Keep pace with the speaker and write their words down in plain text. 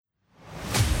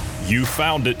You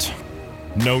found it.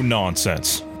 No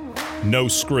nonsense. No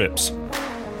scripts.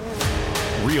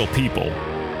 Real people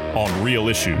on real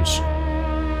issues.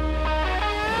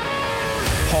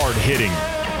 Hard-hitting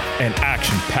and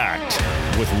action-packed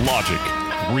with logic,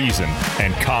 reason,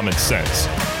 and common sense.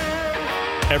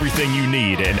 Everything you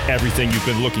need and everything you've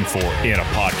been looking for in a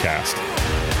podcast.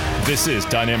 This is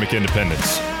Dynamic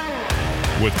Independence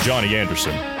with Johnny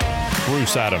Anderson,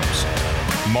 Bruce Adams,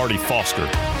 Marty Foster,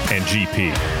 and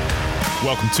GP.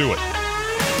 Welcome to it.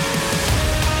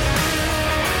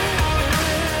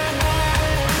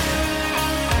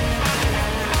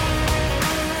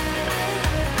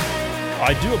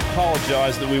 I do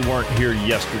apologize that we weren't here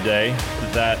yesterday.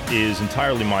 That is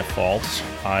entirely my fault.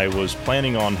 I was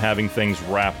planning on having things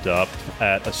wrapped up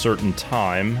at a certain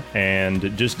time, and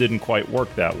it just didn't quite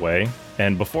work that way.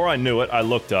 And before I knew it, I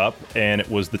looked up, and it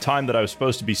was the time that I was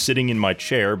supposed to be sitting in my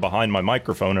chair behind my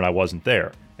microphone, and I wasn't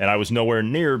there. And I was nowhere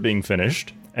near being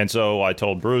finished. And so I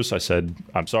told Bruce, I said,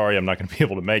 I'm sorry, I'm not going to be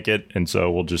able to make it, and so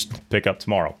we'll just pick up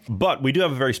tomorrow. But we do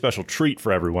have a very special treat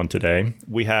for everyone today.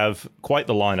 We have quite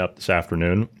the lineup this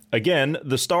afternoon. Again,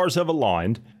 the stars have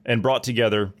aligned and brought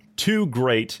together two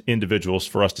great individuals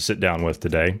for us to sit down with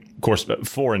today. Of course,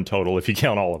 four in total, if you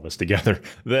count all of us together.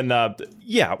 Then,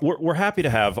 we're happy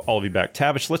to have all of you back.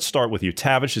 Tavish, let's start with you.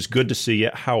 Tavish, it's good to see you.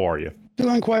 How are you?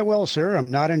 Doing quite well, sir.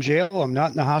 I'm not in jail. I'm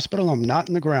not in the hospital. I'm not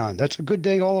in the ground. That's a good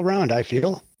day all around, I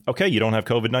feel. Okay, you don't have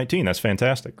COVID-19. That's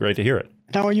fantastic. Great to hear it.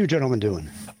 How are you gentlemen doing?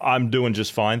 I'm doing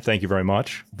just fine. Thank you very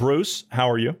much. Bruce, how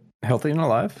are you? Healthy and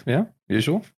alive. Yeah,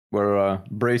 usual. We're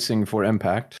bracing for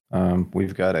impact.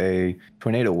 We've got a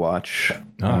tornado watch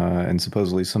and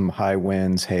supposedly some high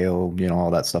winds, hail, all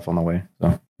that stuff on the way.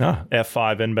 So.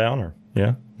 F5 inbound or,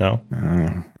 yeah, no?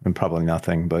 And probably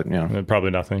nothing, but, Probably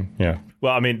nothing, yeah.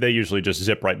 Well, I mean, they usually just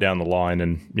zip right down the line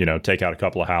and, take out a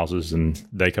couple of houses and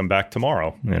they come back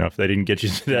tomorrow. If they didn't get you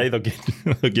today,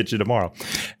 they'll get you tomorrow.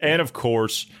 And, of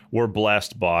course, we're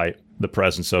blessed by the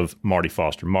presence of Marty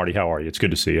Foster. Marty, how are you? It's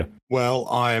good to see you. Well,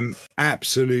 I am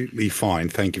absolutely fine.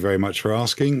 Thank you very much for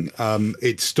asking.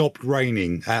 It stopped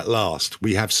raining at last.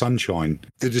 We have sunshine.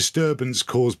 The disturbance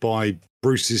caused by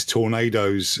Bruce's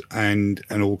tornadoes and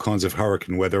all kinds of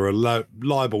hurricane weather are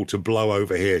liable to blow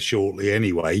over here shortly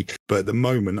anyway. But at the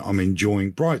moment, I'm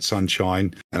enjoying bright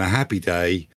sunshine and a happy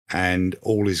day, and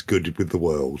all is good with the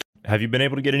world. Have you been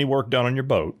able to get any work done on your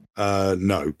boat?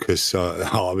 No, because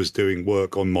I was doing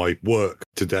work on my work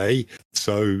today.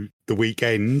 So the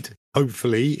weekend,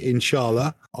 hopefully,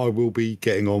 inshallah, I will be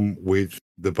getting on with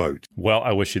the boat. Well,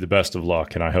 I wish you the best of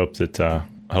luck, and I hope that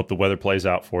I hope the weather plays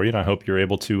out for you, and I hope you're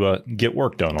able to get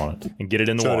work done on it and get it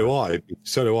in the water.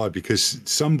 So do I, because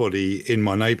somebody in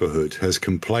my neighborhood has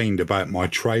complained about my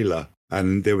trailer,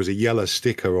 and there was a yellow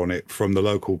sticker on it from the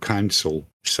local council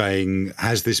saying,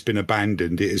 has this been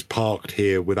abandoned? It is parked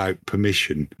here without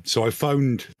permission. So I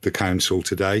phoned the council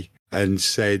today and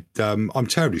said, I'm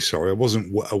terribly sorry. I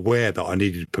wasn't aware that I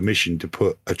needed permission to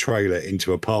put a trailer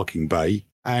into a parking bay.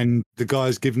 And the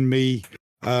guy's given me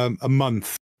a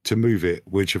month to move it,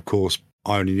 which, of course,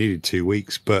 I only needed 2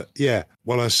 weeks. But yeah,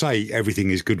 well, I say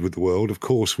everything is good with the world. Of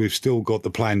course, we've still got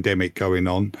the pandemic going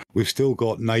on. We've still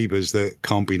got neighbours that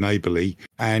can't be neighbourly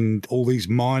and all these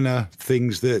minor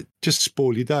things that just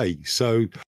spoil your day. So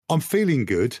I'm feeling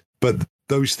good, but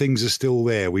those things are still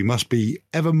there. We must be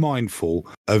ever mindful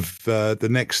of the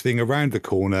next thing around the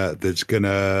corner that's going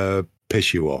to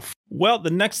piss you off. Well,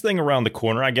 the next thing around the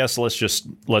corner, I guess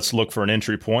let's look for an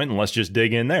entry point and let's just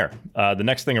dig in there. The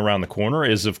next thing around the corner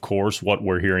is, of course, what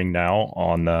we're hearing now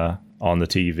on the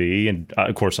TV. And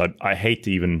of course, I hate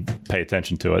to even pay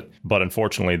attention to it. But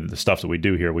unfortunately, the stuff that we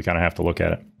do here, we kind of have to look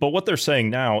at it. But what they're saying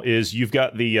now is you've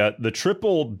got the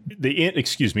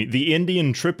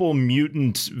Indian triple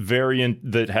mutant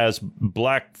variant that has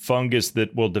black fungus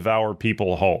that will devour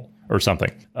people whole. Or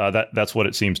something. That's what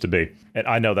it seems to be. And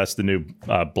I know that's the new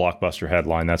blockbuster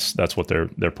headline. That's what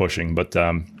they're pushing. But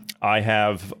I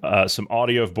have some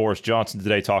audio of Boris Johnson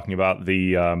today talking about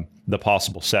the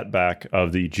possible setback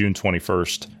of the June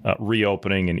 21st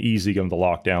reopening and easing of the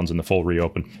lockdowns and the full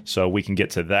reopen. So we can get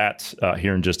to that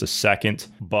here in just a second.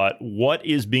 But what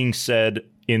is being said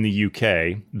in the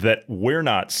UK that we're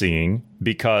not seeing,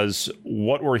 because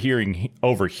what we're hearing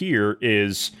over here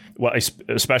is, well,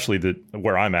 especially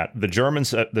where I'm at, the German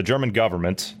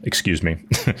government, the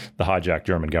hijacked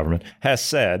German government, has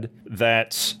said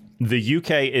that the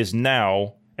UK is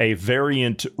now a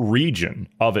variant region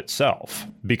of itself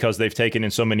because they've taken in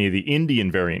so many of the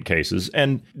Indian variant cases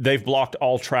and they've blocked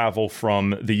all travel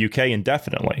from the UK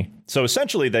indefinitely. So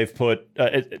essentially they've put,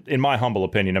 in my humble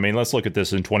opinion, I mean, let's look at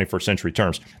this in 21st century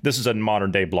terms. This is a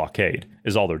modern day blockade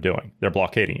is all they're doing. They're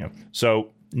blockading you. So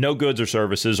no goods or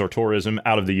services or tourism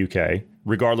out of the UK,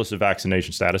 regardless of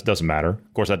vaccination status. Doesn't matter.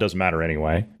 Of course, that doesn't matter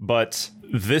anyway. But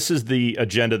this is the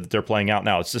agenda that they're playing out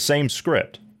now. It's the same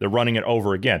script. They're running it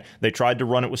over again. They tried to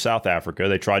run it with South Africa.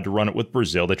 They tried to run it with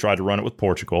Brazil. They tried to run it with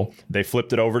Portugal. They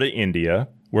flipped it over to India,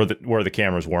 where the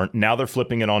cameras weren't. Now they're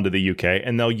flipping it onto the UK,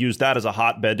 and they'll use that as a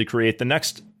hotbed to create the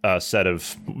next set of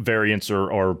variants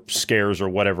or scares or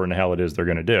whatever in the hell it is they're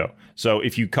going to do. So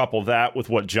if you couple that with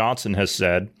what Johnson has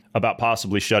said about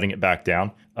possibly shutting it back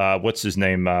down, what's his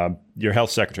name? Your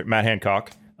health secretary, Matt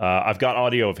Hancock. I've got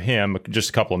audio of him, just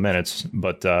a couple of minutes,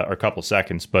 but or a couple of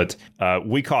seconds. But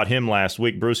we caught him last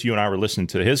week. Bruce, you and I were listening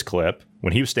to his clip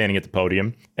when he was standing at the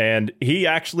podium, and he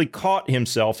actually caught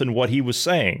himself in what he was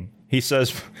saying. He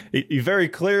says he very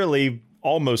clearly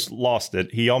almost lost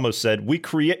it. He almost said, we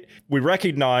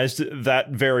recognized that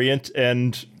variant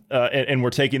and we're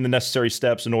taking the necessary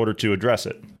steps in order to address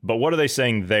it. But what are they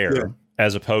saying there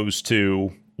as opposed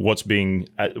to what's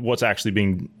actually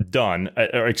being done,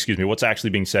 what's actually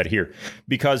being said here?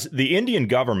 Because the Indian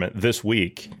government this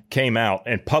week came out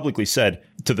and publicly said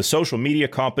to the social media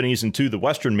companies and to the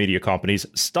Western media companies,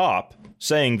 stop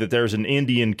saying that there's an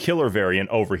Indian killer variant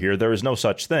over here. There is no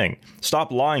such thing.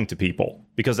 Stop lying to people,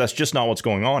 because that's just not what's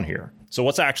going on here. So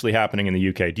what's actually happening in the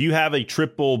UK? Do you have a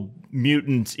triple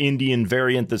mutant Indian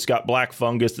variant that's got black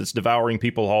fungus that's devouring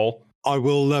people whole? I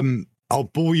will. I'll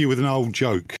bore you with an old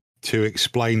joke to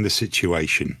explain the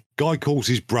situation. Guy calls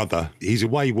his brother. He's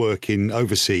away working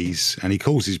overseas, and he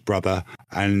calls his brother,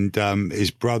 and his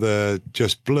brother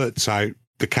just blurts out,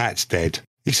 "The cat's dead."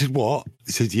 He said, "What?"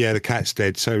 He said, "Yeah, the cat's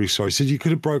dead. So sorry." He said, "You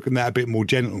could have broken that a bit more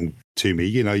gentle to me.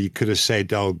 You know, you could have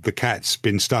said, oh, the cat's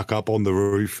been stuck up on the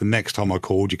roof. And next time I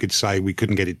called, you could say we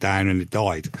couldn't get it down and it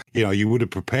died. You know, you would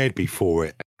have prepared me for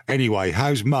it. Anyway,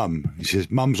 how's mum?" He says,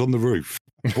 "Mum's on the roof."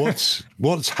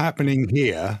 What's happening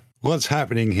here? What's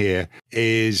happening here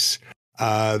is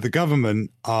the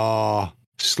government are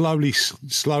slowly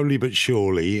but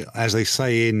surely, as they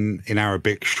say in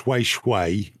Arabic, shway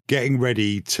shway, getting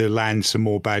ready to land some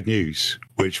more bad news,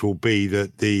 which will be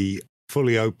that the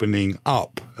fully opening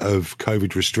up of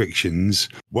COVID restrictions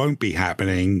won't be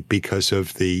happening because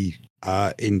of the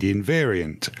Indian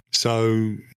variant.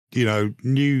 So, you know,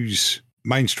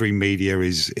 mainstream media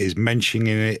is mentioning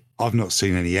it. I've not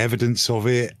seen any evidence of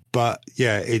it, but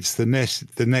yeah, it's the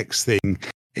next thing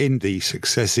in the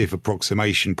successive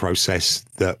approximation process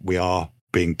that we are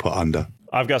being put under.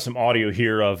 I've got some audio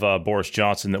here of Boris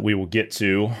Johnson that we will get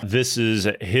to. This is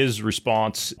his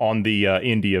response on the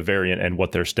India variant and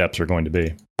what their steps are going to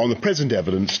be. On the present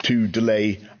evidence to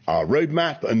delay our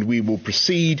roadmap, and we will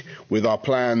proceed with our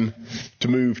plan to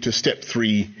move to step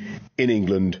 3 in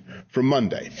England from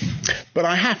Monday. But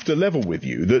I have to level with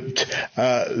you that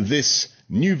this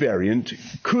new variant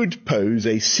could pose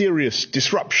a serious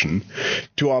disruption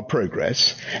to our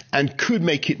progress and could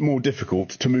make it more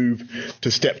difficult to move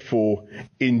to step 4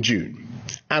 in June.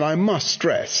 And I must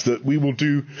stress that we will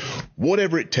do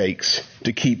whatever it takes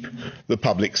to keep the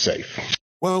public safe.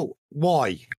 Well,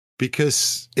 why?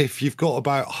 Because if you've got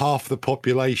about half the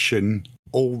population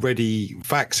already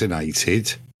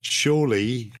vaccinated,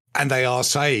 surely, and they are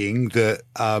saying that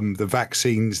the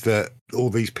vaccines that all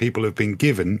these people have been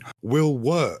given will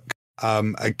work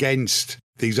against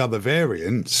these other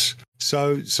variants.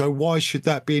 So why should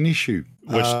that be an issue?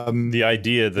 Which the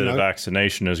idea that a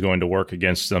vaccination is going to work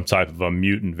against some type of a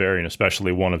mutant variant,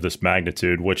 especially one of this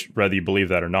magnitude, which, whether you believe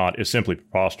that or not, is simply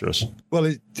preposterous. Well,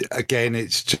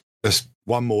 it's just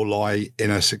one more lie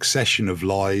in a succession of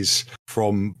lies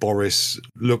from Boris,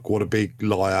 look what a big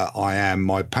liar I am,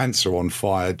 my pants are on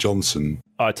fire, Johnson.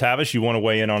 Tavish, you want to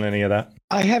weigh in on any of that?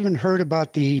 I haven't heard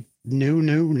about the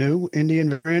new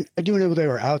Indian variant. I do know they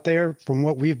were out there. From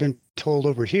what we've been told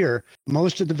over here,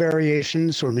 most of the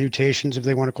variations or mutations, if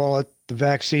they want to call it, the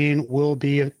vaccine will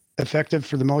be effective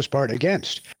for the most part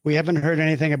against. We haven't heard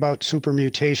anything about super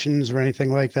mutations or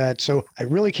anything like that. So I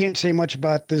really can't say much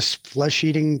about this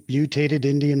flesh-eating mutated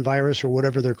Indian virus or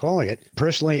whatever they're calling it.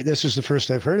 Personally, this is the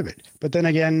first I've heard of it. But then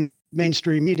again,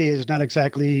 mainstream media is not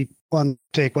exactly on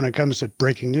take when it comes to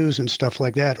breaking news and stuff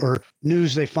like that, or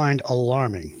news they find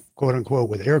alarming, quote unquote,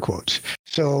 with air quotes.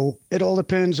 So it all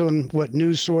depends on what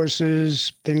news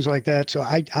sources, things like that. So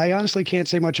I honestly can't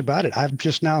say much about it. I'm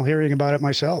just now hearing about it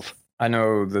myself. I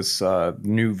know this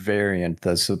new variant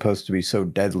that's supposed to be so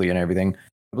deadly and everything.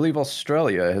 I believe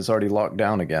Australia has already locked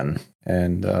down again,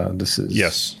 and this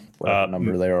is what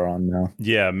number they are on now.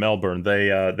 Yeah, Melbourne.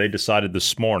 They decided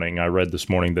this morning. I read this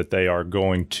morning that they are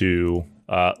going to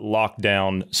locked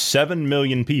down 7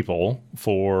 million people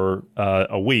for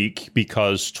a week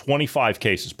because 25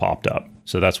 cases popped up.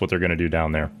 So that's what they're going to do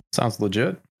down there. Sounds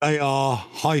legit. They are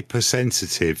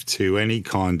hypersensitive to any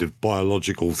kind of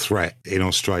biological threat in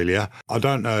Australia. I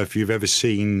don't know if you've ever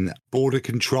seen Border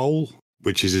Control,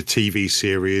 which is a TV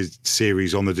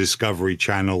series on the Discovery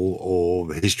Channel or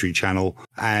the History Channel.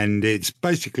 And it's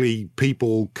basically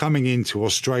people coming into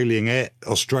Australian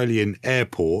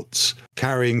airports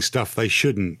carrying stuff they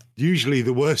shouldn't. Usually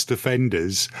the worst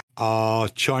offenders are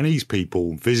Chinese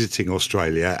people visiting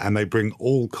Australia, and they bring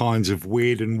all kinds of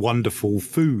weird and wonderful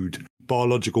food,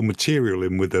 biological material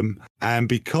in with them. And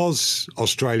because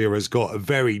Australia has got a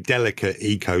very delicate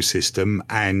ecosystem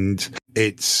and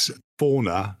its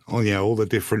fauna, all the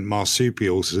different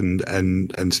marsupials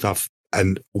and stuff,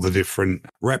 and all the different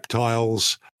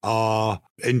reptiles are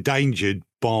endangered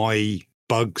by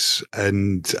bugs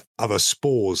and other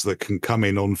spores that can come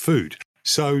in on food.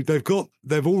 So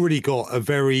they've already got a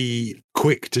very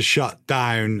quick to shut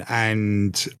down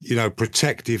and,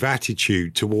 protective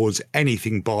attitude towards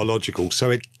anything biological.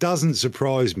 So it doesn't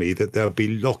surprise me that they'll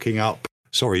be locking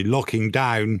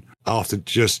down after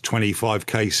just 25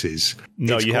 cases.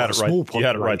 No, you had it right. You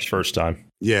had it right the first time.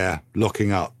 Yeah,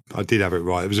 locking up. I did have it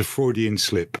right. It was a Freudian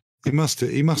slip. He must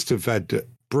have had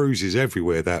bruises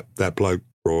everywhere, that bloke,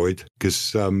 Freud,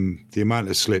 because the amount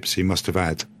of slips he must have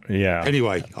had. Yeah.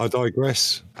 Anyway, I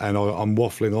digress, and I'm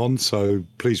waffling on, so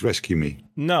please rescue me.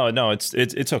 No, it's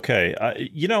okay.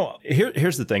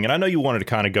 Here's the thing, and I know you wanted to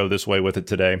kind of go this way with it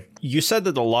today. You said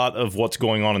that a lot of what's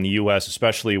going on in the U.S.,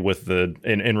 especially with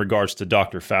in regards to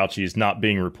Dr. Fauci, is not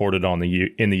being reported on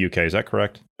in the UK. Is that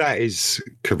correct? That is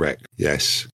correct.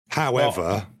 Yes.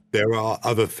 However, there are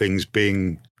other things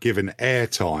being given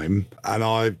airtime, and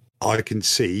I can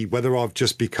see whether I've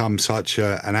just become such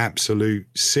an absolute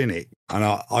cynic, and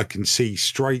I can see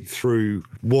straight through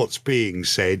what's being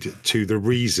said to the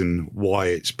reason why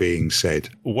it's being said.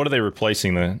 What are they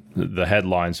replacing the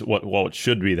headlines? What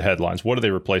should be the headlines? What are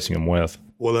they replacing them with?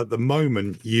 Well, at the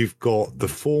moment, you've got the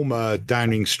former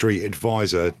Downing Street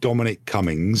advisor, Dominic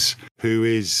Cummings, who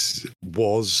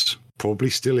was, probably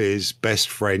still is, best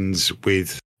friends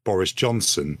with Boris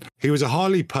Johnson. He was a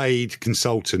highly paid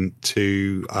consultant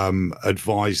to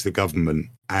advise the government.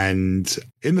 And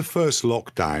in the first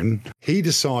lockdown, he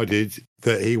decided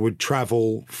that he would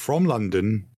travel from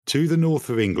London to the north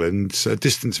of England, a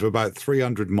distance of about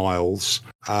 300 miles,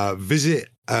 visit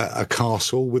a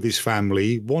castle with his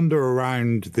family, wander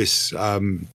around this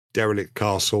derelict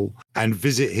castle, and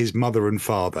visit his mother and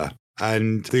father.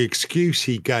 And the excuse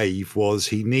he gave was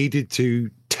he needed to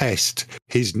test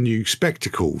his new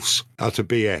spectacles. Utter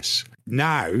BS.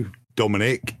 Now,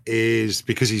 Dominic is,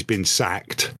 because he's been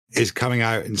sacked, is coming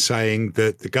out and saying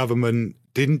that the government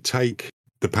didn't take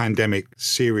the pandemic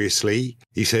seriously.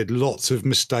 He said lots of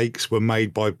mistakes were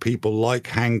made by people like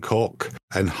Hancock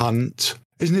and Hunt.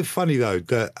 Isn't it funny, though,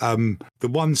 that the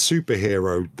one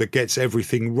superhero that gets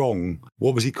everything wrong,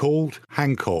 what was he called?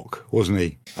 Hancock, wasn't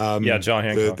he? Yeah, John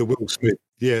Hancock. The Will Smith.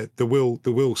 Yeah, the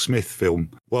Will Smith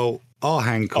film. Well, our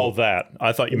Hancock. Oh, that.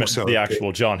 I thought you meant the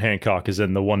actual John Hancock is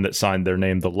in the one that signed their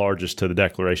name the largest to the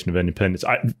Declaration of Independence.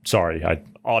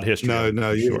 Odd history.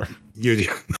 No, sure.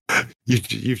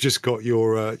 You've just got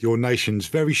your nation's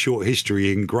very short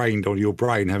history ingrained on your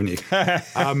brain, haven't you?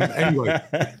 Anyway,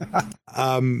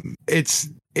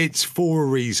 it's for a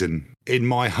reason, in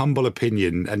my humble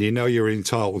opinion, and you're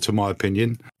entitled to my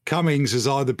opinion. Cummings has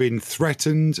either been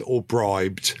threatened or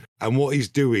bribed, and what he's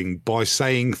doing by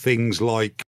saying things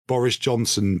like Boris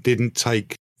Johnson didn't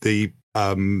take the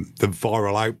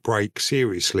viral outbreak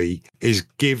seriously is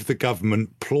give the government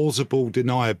plausible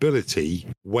deniability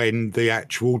when the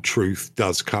actual truth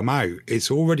does come out.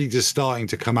 It's already just starting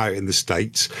to come out in the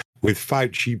States, with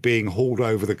Fauci being hauled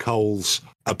over the coals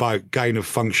about gain of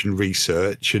function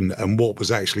research and what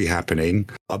was actually happening.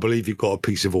 I believe you've got a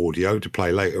piece of audio to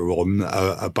play later on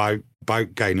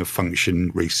about gain of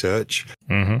function research.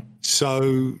 Mm-hmm.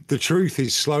 So the truth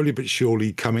is slowly but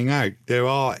surely coming out. There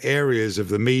are areas of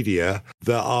the media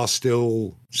that are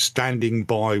still standing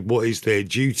by what is their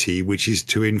duty, which is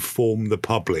to inform the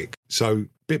public. So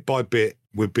bit by bit,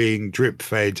 we're being drip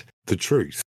fed the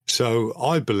truth. So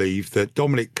I believe that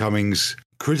Dominic Cummings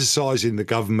criticising the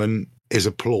government is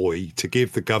a ploy to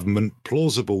give the government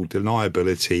plausible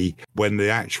deniability when the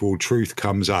actual truth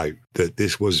comes out, that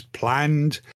this was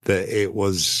planned, that it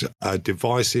was a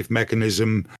divisive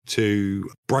mechanism to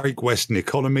break Western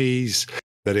economies,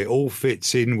 that it all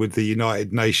fits in with the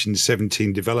United Nations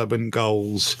 17 development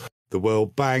goals, the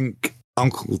World Bank,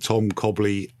 Uncle Tom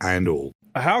Cobley and all.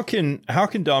 How can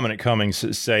Dominic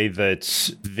Cummings say that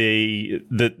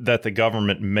the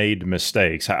government made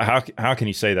mistakes? How can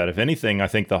he say that? If anything, I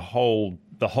think the whole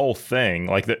thing,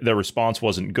 like the response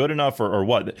wasn't good enough, or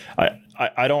what?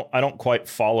 I don't quite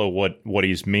follow what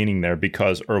he's meaning there,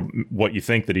 because, or what you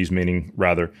think that he's meaning,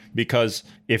 rather, because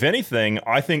if anything,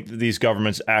 I think that these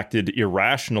governments acted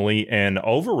irrationally and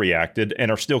overreacted,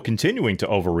 and are still continuing to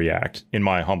overreact, in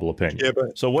my humble opinion. Yeah,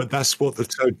 but that's what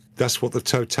the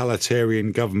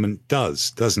totalitarian government does,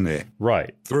 doesn't it?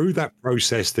 Right. Through that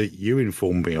process that you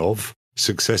informed me of,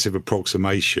 successive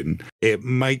approximation, it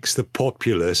makes the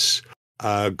populace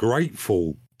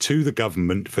grateful to the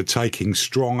government for taking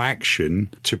strong action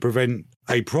to prevent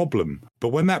a problem. But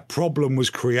when that problem was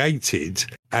created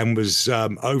and was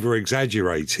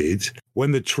over-exaggerated,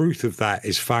 when the truth of that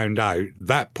is found out,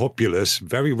 that populace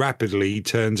very rapidly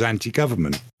turns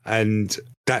anti-government. And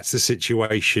that's the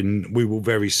situation we will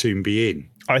very soon be in.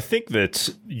 I think that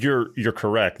you're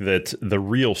correct that the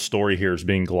real story here is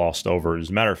being glossed over. As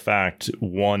a matter of fact,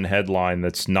 one headline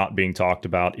that's not being talked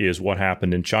about is what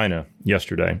happened in China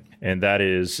yesterday. And that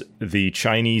is the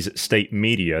Chinese state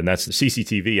media, and that's the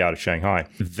CCTV out of Shanghai.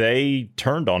 They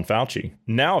turned on Fauci.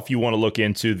 Now, if you want to look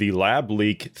into the lab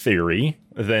leak theory,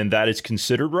 then that is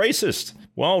considered racist.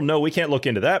 Well, no, we can't look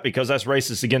into that because that's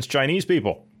racist against Chinese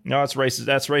people. No, that's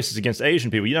racist against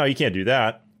Asian people. You can't do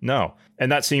that. No.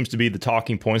 And that seems to be the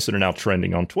talking points that are now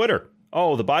trending on Twitter.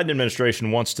 Oh, the Biden administration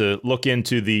wants to look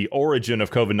into the origin of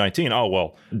COVID-19. Oh,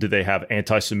 well, do they have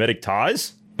anti-Semitic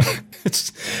ties?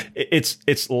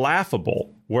 It's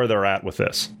laughable where they're at with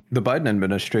this. The Biden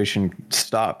administration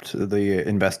stopped the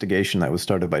investigation that was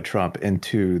started by Trump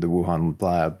into the Wuhan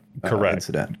lab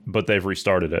incident. But they've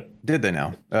restarted it. Did they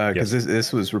now? Because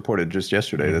this was reported just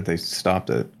yesterday that they stopped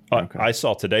it. Okay. I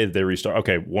saw today that they restart.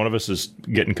 Okay, one of us is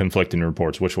getting conflicting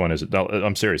reports. Which one is it? No,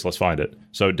 I'm serious. Let's find it.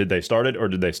 So did they start it or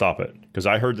did they stop it? Because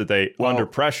I heard that under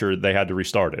pressure, they had to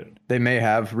restart it. They may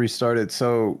have restarted.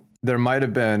 So there might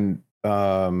have been...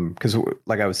 because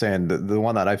like I was saying, the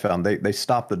one that I found, they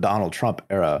stopped the Donald Trump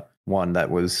era one that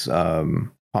was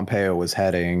Pompeo was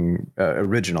heading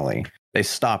originally. They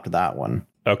stopped that one.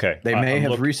 Okay. They may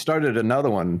have restarted another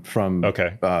one from.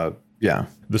 Okay. Yeah.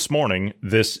 This morning,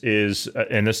 this is,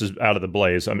 and this is out of the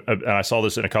blaze, and I saw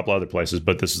this in a couple other places,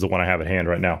 but this is the one I have at hand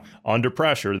right now. Under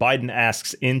pressure, Biden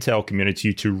asks Intel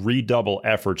community to redouble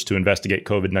efforts to investigate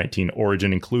COVID-19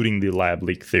 origin, including the lab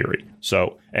leak theory.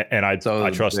 So, and I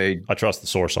trust the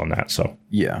source on that. So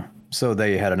yeah. So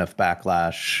they had enough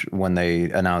backlash when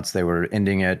they announced they were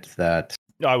ending it that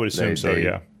I would assume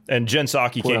yeah. And Jen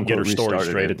Psaki can't get her story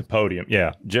straight at the podium.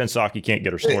 Yeah, Jen Psaki can't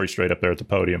get her story straight up there at the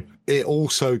podium. It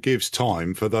also gives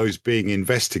time for those being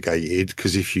investigated,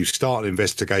 because if you start an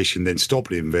investigation, then stop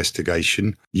the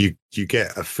investigation, you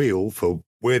get a feel for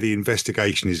where the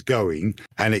investigation is going,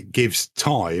 and it gives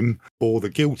time for the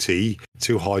guilty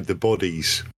to hide the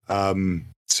bodies.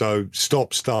 So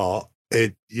stop, start.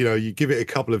 You give it a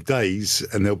couple of days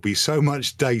and there'll be so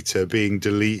much data being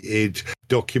deleted,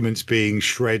 documents being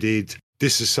shredded,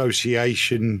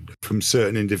 disassociation from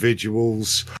certain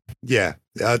individuals. Yeah,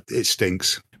 it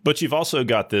stinks. But you've also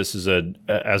got this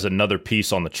as another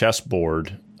piece on the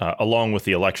chessboard, along with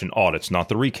the election audits, not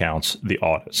the recounts, the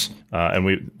audits. And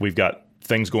we've got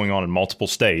things going on in multiple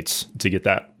states to get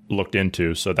that looked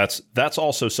into. So that's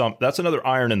also that's another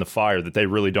iron in the fire that they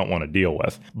really don't want to deal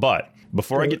with. But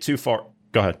before I get too far,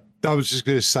 go ahead. I was just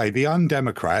going to say the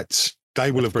undemocrats, they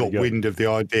will have got wind of the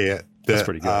idea that that's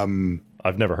pretty good.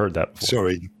 I've never heard that before.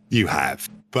 Sorry, you have.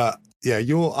 But yeah,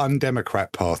 your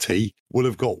undemocrat party will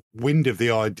have got wind of the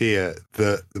idea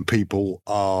that the people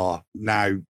are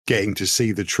now getting to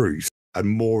see the truth and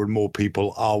more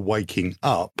people are waking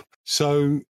up.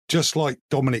 So just like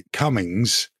Dominic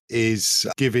Cummings is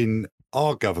giving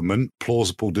our government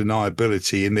plausible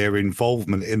deniability in their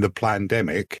involvement in the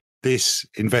pandemic, this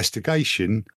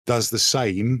investigation does the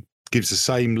same, gives the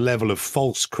same level of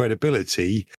false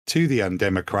credibility to the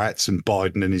undemocrats and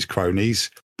Biden and his cronies.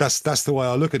 That's the way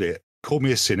I look at it. Call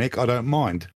me a cynic, I don't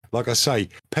mind. Like I say,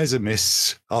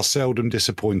 pessimists are seldom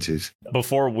disappointed.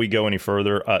 Before we go any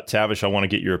further, Tavish, I want to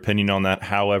get your opinion on that.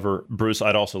 However, Bruce,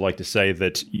 I'd also like to say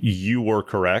that you were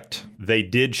correct. They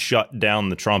did shut down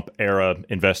the Trump era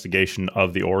investigation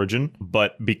of the origin,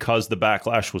 but because the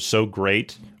backlash was so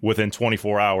great, within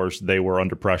 24 hours, they were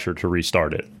under pressure to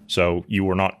restart it. So you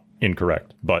were not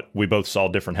incorrect, but we both saw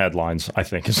different headlines, I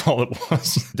think is all it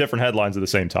was. Different headlines of the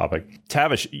same topic.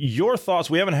 Tavish, your thoughts,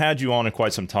 we haven't had you on in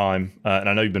quite some time, and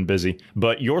I know you've been busy,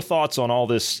 but your thoughts on all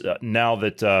this now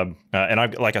that,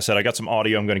 and like I said, I got some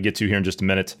audio I'm going to get to here in just a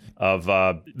minute of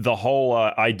the whole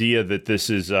idea that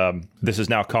this is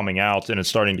now coming out and it's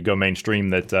starting to go mainstream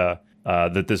that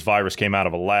that this virus came out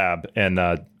of a lab and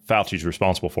Fauci's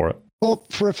responsible for it? Well,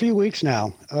 for a few weeks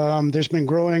now, there's been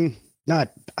growing, I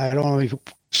don't know,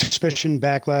 suspicion,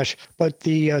 backlash, but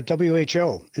the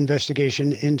WHO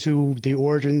investigation into the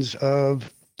origins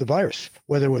of the virus,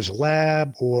 whether it was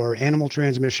lab or animal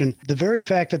transmission. The very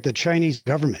fact that the Chinese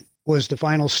government was the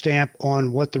final stamp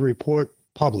on what the report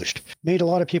published made a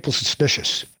lot of people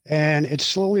suspicious. And it's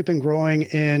slowly been growing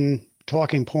in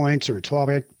talking points or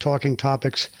talking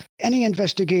topics. Any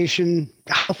investigation,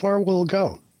 how far will it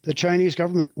go? The Chinese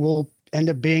government will end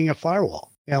up being a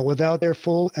firewall. Without their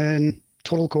full and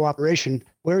total cooperation,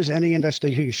 where's any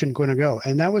investigation going to go?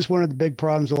 And that was one of the big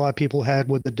problems a lot of people had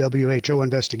with the WHO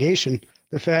investigation.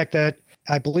 The fact that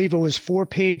I believe it was 4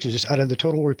 pages out of the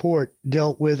total report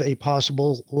dealt with a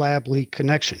possible lab leak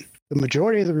connection. The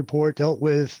majority of the report dealt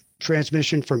with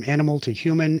transmission from animal to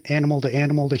human, animal to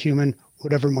animal to human,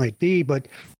 whatever it might be. But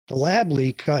the lab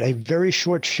leak got a very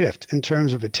short shift in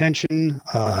terms of attention,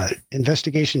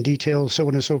 investigation details, so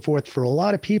on and so forth. For a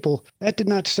lot of people, that did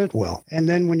not sit well. And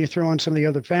then when you throw in some of the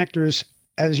other factors,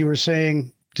 as you were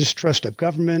saying, distrust of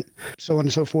government, so on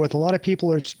and so forth, a lot of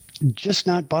people are just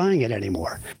not buying it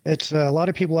anymore. It's a lot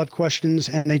of people have questions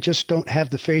and they just don't have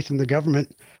the faith in the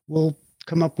government will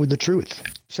come up with the truth.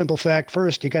 Simple fact,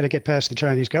 first, you got to get past the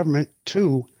Chinese government.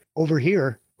 2, over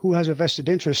here, who has a vested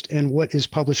interest in what is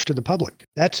published to the public?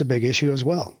 That's a big issue as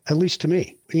well, at least to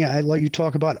me. Yeah, I let you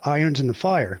talk about irons in the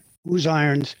fire. Whose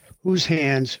irons, whose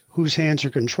hands are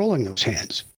controlling those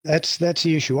hands? That's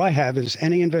the issue I have is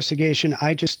any investigation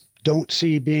I just don't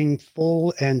see being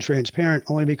full and transparent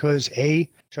only because A,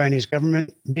 Chinese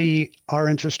government, B, our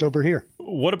interest over here.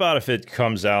 What about if it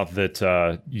comes out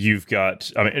that you've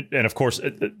got? I mean, and of course,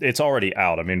 it's already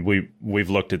out. I mean, we've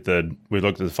looked at the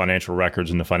financial records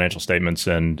and the financial statements,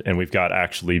 and we've got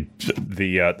actually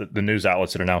the news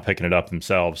outlets that are now picking it up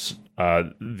themselves.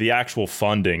 The actual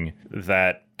funding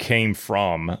that came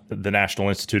from the National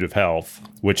Institute of Health,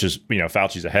 which is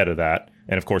Fauci's ahead of that,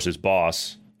 and of course his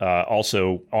boss.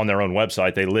 Also, on their own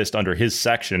website, they list under his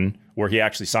section where he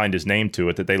actually signed his name to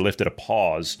it that they lifted a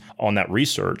pause on that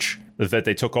research that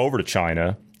they took over to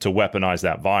China to weaponize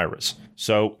that virus.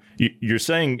 So you're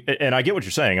saying, and I get what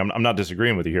you're saying. I'm not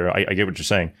disagreeing with you here. I get what you're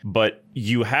saying. But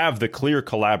you have the clear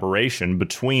collaboration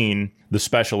between the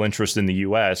special interest in the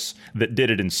U.S. that did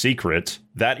it in secret,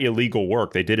 that illegal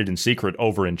work, they did it in secret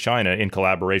over in China in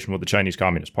collaboration with the Chinese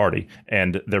Communist Party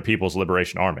and their People's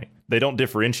Liberation Army. They don't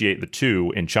differentiate the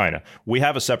two in China. We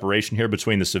have a separation here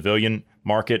between the civilian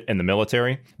market and the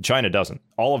military. China doesn't.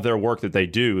 All of their work that they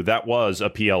do, that was a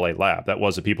PLA lab. That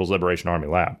was a People's Liberation Army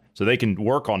lab. So they can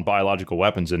work on biological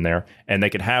weapons in there, and they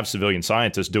can have civilian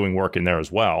scientists doing work in there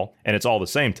as well, and it's all the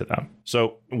same to them.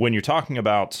 So when you're talking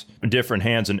about different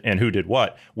hands and who did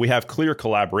what, we have clear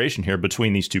collaboration here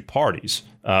between these two parties,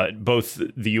 both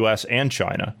the U.S. and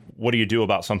China. What do you do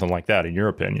about something like that, in your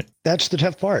opinion? That's the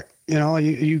tough part.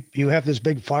 You have this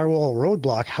big firewall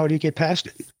roadblock. How do you get past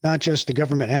it? Not just the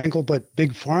government angle, but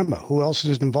big pharma. Who else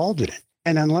is involved in it?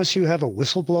 And unless you have a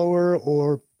whistleblower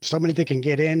or somebody that can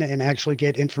get in and actually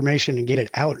get information and get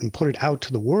it out and put it out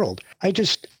to the world, I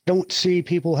just don't see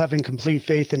people having complete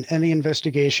faith in any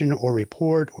investigation or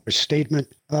report or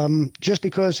statement, just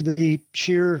because of the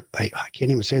sheer, I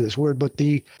can't even say this word, but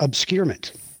the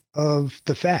obscurement of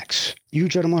the facts. You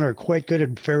gentlemen are quite good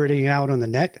at ferreting out on the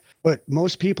net, but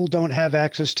most people don't have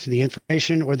access to the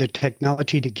information or the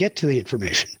technology to get to the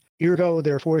information. Ergo,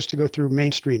 they're forced to go through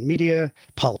mainstream media,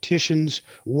 politicians,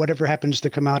 whatever happens to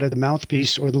come out of the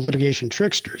mouthpiece or the litigation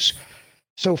tricksters.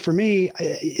 So for me,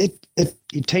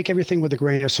 you take everything with a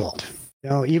grain of salt.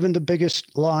 Even the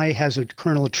biggest lie has a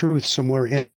kernel of truth somewhere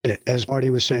in it, as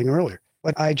Marty was saying earlier.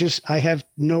 But I have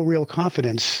no real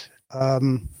confidence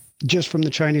just from the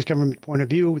Chinese government point of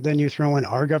view. Then you throw in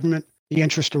our government, the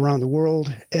interest around the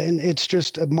world, and it's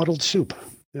just a muddled soup.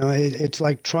 It's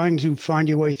like trying to find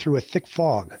your way through a thick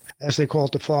fog, as they call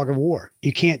it, the fog of war.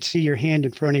 You can't see your hand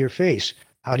in front of your face.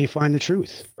 How do you find the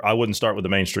truth? I wouldn't start with the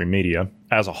mainstream media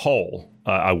as a whole.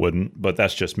 I wouldn't, but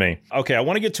that's just me. Okay, I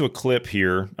want to get to a clip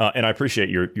here, and I appreciate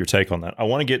your take on that. I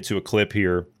want to get to a clip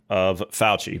here of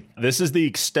Fauci. This is the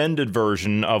extended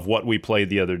version of what we played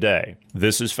the other day.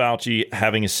 This is Fauci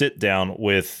having a sit down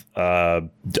with, I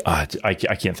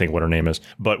can't think what her name is,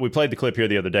 but we played the clip here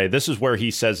the other day. This is where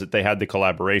he says that they had the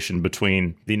collaboration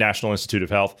between the National Institute of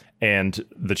Health and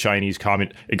the Chinese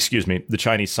the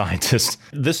Chinese scientists.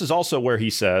 This is also where he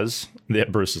says,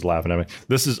 Bruce is laughing at me.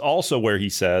 This is also where he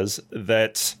says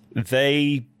that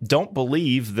they don't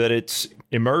believe that it's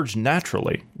emerged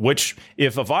naturally, which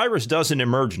if a virus doesn't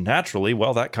emerge naturally,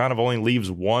 well, that kind of only leaves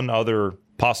one other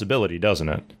possibility, doesn't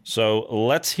it? So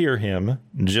let's hear him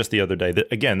just the other day.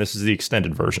 Again, this is the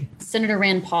extended version. Senator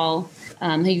Rand Paul,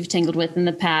 who you've tangled with in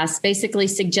the past, basically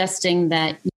suggesting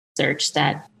that research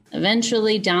that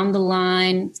eventually down the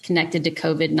line it's connected to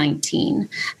COVID-19. I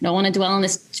don't want to dwell on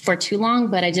this for too long,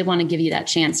 but I did want to give you that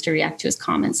chance to react to his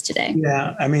comments today.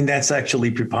 Yeah, I mean, that's actually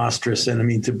preposterous. And I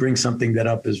mean, to bring something that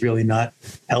up is really not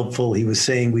helpful. He was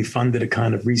saying we funded a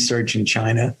kind of research in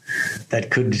China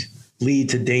that could lead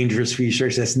to dangerous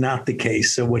research. That's not the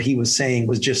case. So what he was saying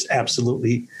was just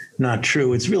absolutely not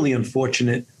true. It's really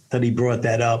unfortunate that he brought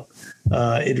that up.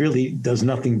 It really does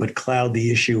nothing but cloud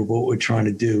the issue of what we're trying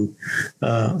to do.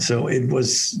 So it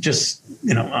was just,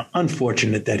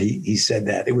 unfortunate that he said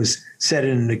that. It was said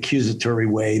in an accusatory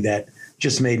way that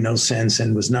just made no sense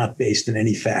and was not based in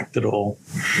any fact at all.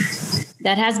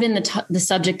 That has been the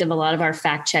subject of a lot of our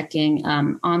fact checking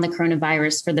on the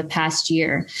coronavirus for the past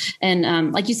year.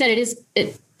 And like you said,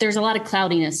 there's a lot of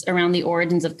cloudiness around the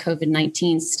origins of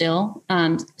COVID-19 still.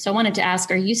 So I wanted to ask,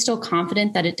 are you still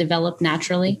confident that it developed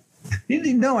naturally?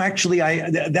 No, actually,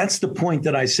 that's the point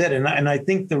that I said. And I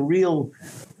think the real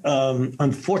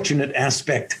unfortunate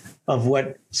aspect of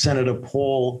what Senator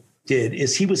Paul did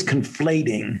is he was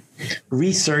conflating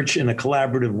research in a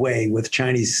collaborative way with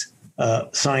Chinese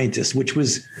scientists, which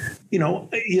was,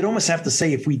 you'd almost have to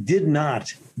say if we did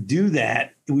not do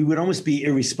that, we would almost be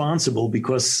irresponsible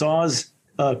because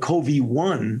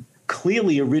SARS-CoV-1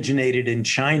 clearly originated in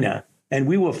China. And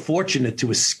we were fortunate to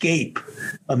escape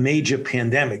a major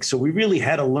pandemic. So we really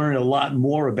had to learn a lot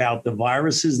more about the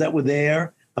viruses that were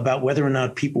there, about whether or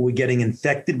not people were getting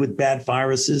infected with bad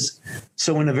viruses.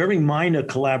 So in a very minor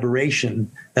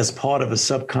collaboration as part of a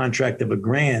subcontract of a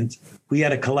grant, we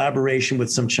had a collaboration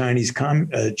with some Chinese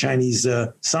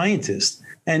scientists.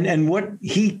 And what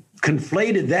he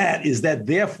conflated that is that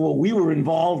therefore we were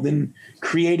involved in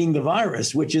creating the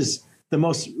virus, which is the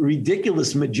most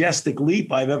ridiculous, majestic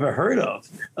leap I've ever heard of.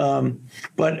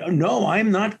 But no,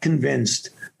 I'm not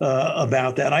convinced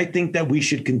about that. I think that we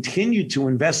should continue to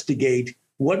investigate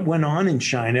what went on in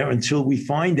China until we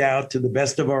find out, to the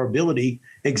best of our ability,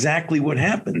 exactly what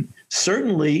happened.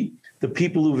 Certainly, the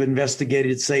people who've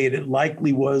investigated say it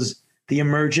likely was the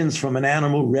emergence from an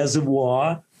animal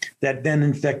reservoir that then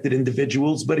infected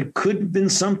individuals, but it could have been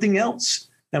something else.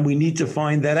 And we need to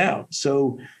find that out.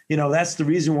 So, that's the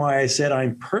reason why I said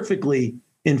I'm perfectly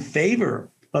in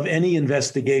favor of any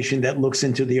investigation that looks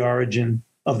into the origin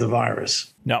of the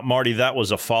virus. Now, Marty, that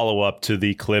was a follow-up to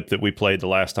the clip that we played the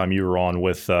last time you were on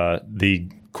with the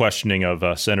questioning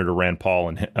of Senator Rand Paul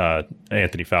and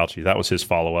Anthony Fauci. That was his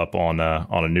follow-up on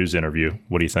a news interview.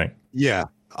 What do you think? Yeah,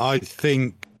 I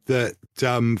think that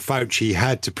Fauci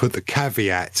had to put the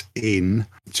caveat in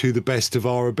to the best of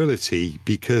our ability,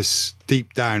 because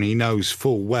deep down he knows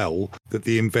full well that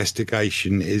the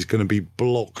investigation is going to be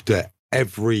blocked at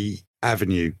every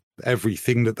avenue.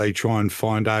 Everything that they try and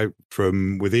find out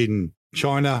from within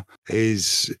China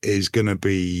is going to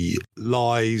be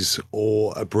lies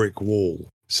or a brick wall.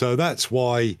 So that's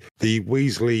why the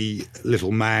Weasley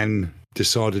little man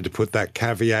decided to put that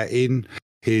caveat in.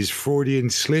 His Freudian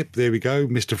slip, there we go.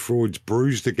 Mr. Freud's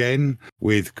bruised again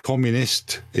with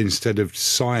communist instead of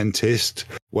scientist.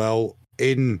 Well,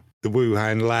 in the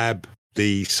Wuhan lab,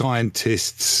 the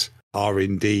scientists are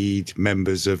indeed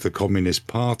members of the Communist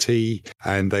Party,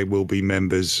 and they will be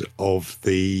members of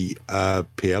the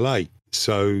PLA.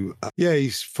 So, yeah,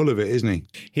 he's full of it, isn't he?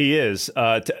 He is.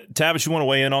 Tavish, you want to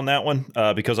weigh in on that one?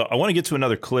 Because I want to get to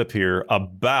another clip here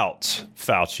about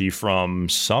Fauci from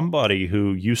somebody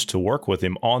who used to work with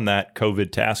him on that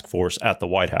COVID task force at the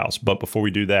White House. But before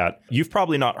we do that, you've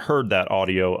probably not heard that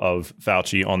audio of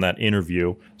Fauci on that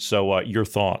interview. So your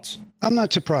thoughts? I'm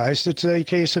not surprised. It's a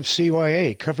case of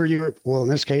CYA. In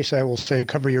this case, I will say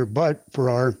cover your butt for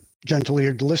our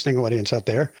gentle-eared listening audience out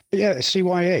there. But yeah,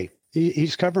 CYA.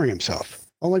 He's covering himself,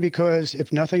 only because,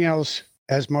 if nothing else,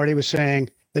 as Marty was saying,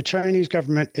 the Chinese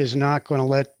government is not going to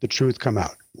let the truth come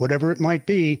out. Whatever it might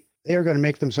be, they are going to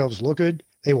make themselves look good.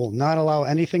 They will not allow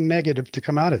anything negative to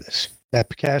come out of this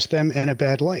that casts them in a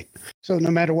bad light. So no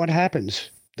matter what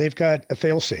happens, they've got a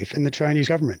failsafe in the Chinese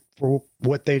government for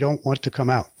what they don't want to come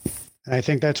out. And I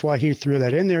think that's why he threw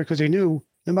that in there, because he knew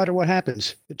no matter what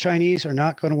happens, the Chinese are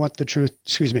not going to want the truth.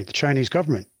 The Chinese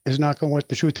government is not going to want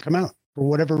the truth to come out. For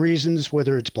whatever reasons,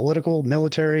 whether it's political,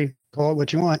 military, call it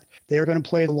what you want, they are going to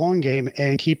play the long game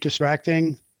and keep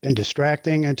distracting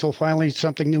until finally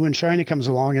something new in China comes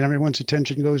along and everyone's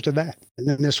attention goes to that. And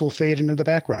then this will fade into the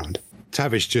background.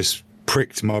 Tavish just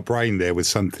pricked my brain there with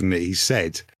something that he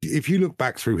said. If you look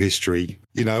back through history,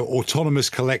 autonomous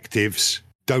collectives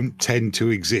don't tend to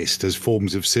exist as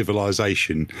forms of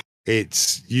civilization.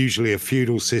 It's usually a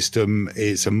feudal system.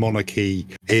 It's a monarchy.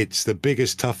 It's the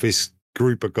biggest, toughest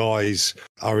group of guys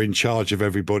are in charge of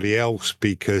everybody else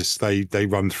because they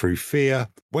run through fear.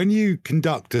 When you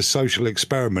conduct a social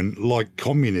experiment like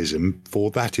communism,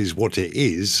 for that is what it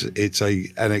is, it's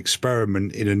an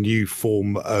experiment in a new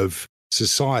form of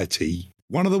society.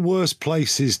 One of the worst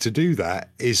places to do that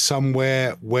is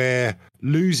somewhere where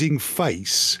losing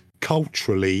face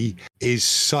culturally is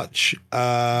such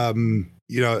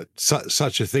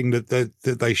such a thing that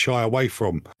they shy away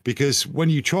from, because when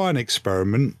you try an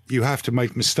experiment, you have to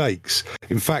make mistakes.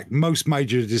 In fact, most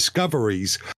major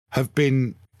discoveries have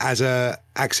been as a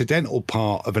accidental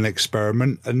part of an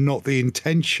experiment and not the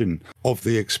intention of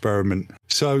the experiment.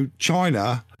 So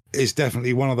China is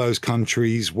definitely one of those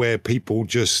countries where people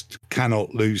just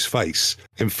cannot lose face.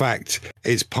 In fact,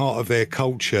 it's part of their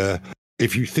culture.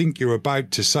 If you think you're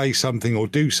about to say something or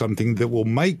do something that will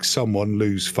make someone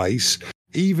lose face,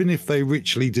 even if they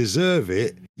richly deserve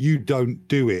it, you don't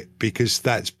do it because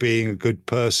that's being a good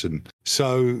person.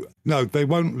 So, no, they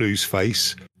won't lose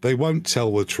face. They won't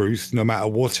tell the truth, no matter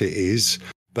what it is.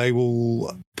 They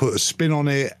will put a spin on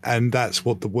it, and that's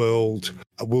what the world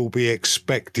will be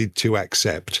expected to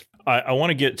accept. I want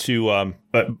to get to, and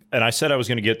I said I was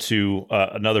going to get to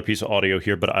another piece of audio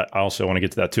here, but I also want to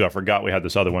get to that too. I forgot we had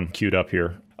this other one queued up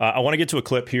here. I want to get to a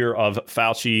clip here of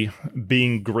Fauci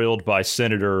being grilled by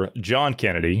Senator John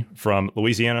Kennedy from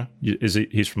Louisiana.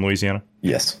 He's from Louisiana?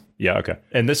 Yes. Yeah, okay.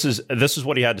 And this is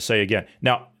what he had to say again.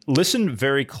 Now, listen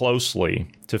very closely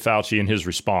to Fauci in his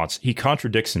response. He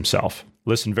contradicts himself.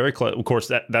 Listen very close. Of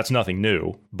course, that's nothing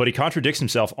new, but he contradicts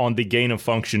himself on the gain of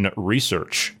function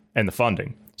research and the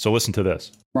funding. So listen to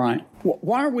this. Right.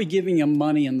 Why are we giving him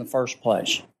money in the first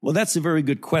place? Well, that's a very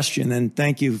good question, and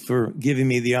thank you for giving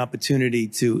me the opportunity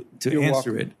to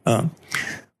answer it.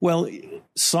 Well,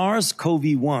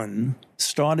 SARS-CoV-1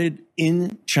 started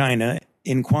in China,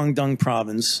 in Guangdong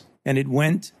province, and it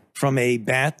went from a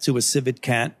bat to a civet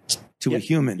cat to a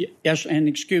human. Yes, and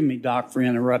excuse me, Doc, for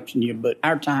interrupting you, but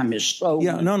our time is so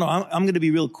limited. No, I'm going to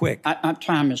be real quick. Our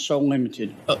time is so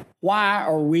limited. Why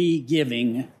are we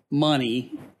giving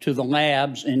money to the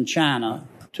labs in China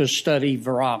to study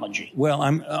virology? Well,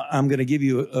 I'm going to give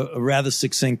you a rather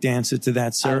succinct answer to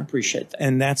that, sir. I appreciate that.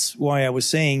 And that's why I was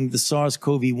saying the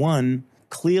SARS-CoV-1,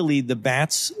 clearly the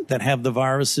bats that have the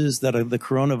viruses, that are the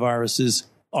coronaviruses,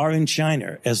 are in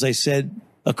China. As I said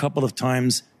a couple of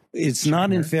times, it's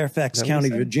not in Fairfax County,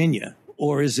 Virginia,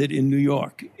 or is it in New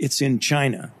York? It's in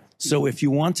China. So if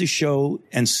you want to show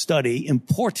and study,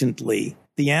 importantly,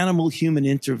 the animal-human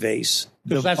interface.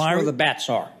 Because that's where the bats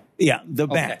are. Yeah, the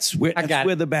bats. That's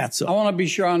where the bats are. I want to be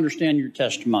sure I understand your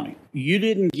testimony. You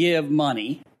didn't give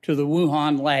money to the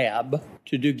Wuhan lab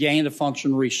to do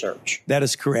gain-of-function research. That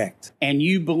is correct. And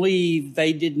you believe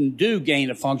they didn't do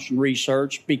gain-of-function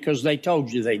research because they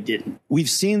told you they didn't. We've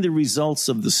seen the results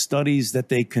of the studies that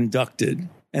they conducted,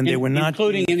 and they were not...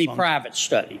 Including any private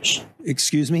studies.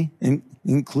 Excuse me?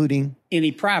 Including?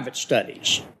 Any private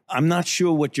studies. I'm not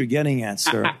sure what you're getting at,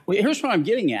 sir. Here's what I'm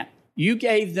getting at. You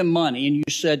gave them money and you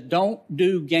said, don't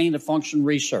do gain-of-function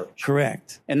research.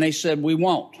 Correct. And they said, we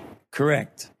won't.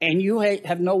 Correct. And you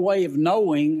have no way of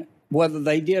knowing whether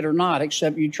they did or not,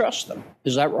 except you trust them.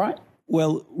 Is that right?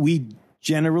 Well, we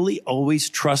generally always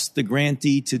trust the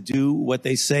grantee to do what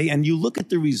they say. And you look at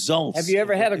the results. Have you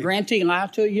ever had a grantee lie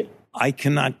to you? I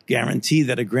cannot guarantee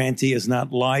that a grantee has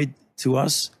not lied to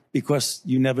us because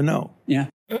you never know. Yeah.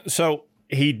 So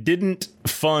he didn't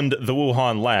fund the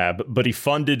Wuhan lab, but he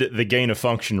funded the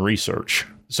gain-of-function research.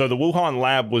 So the Wuhan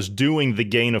lab was doing the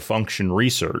gain-of-function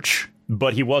research,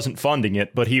 but he wasn't funding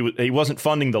it. But he wasn't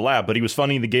funding the lab, but he was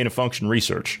funding the gain-of-function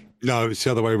research. No, it's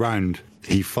the other way around.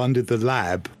 He funded the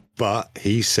lab, but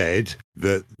he said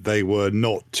that they were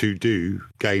not to do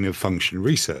gain-of-function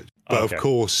research. But Okay. Of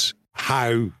course,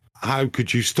 how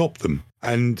could you stop them?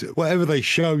 And whatever they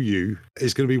show you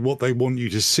is going to be what they want you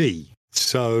to see.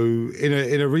 So in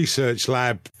a research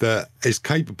lab that is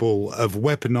capable of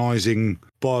weaponizing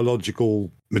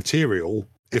biological material,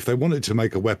 if they wanted to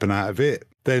make a weapon out of it,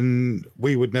 then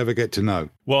we would never get to know.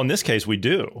 Well, in this case, we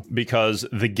do, because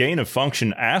the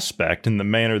gain-of-function aspect and the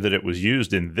manner that it was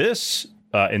used in this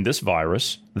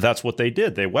virus, that's what they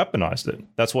did. They weaponized it.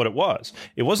 That's what it was.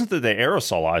 It wasn't that they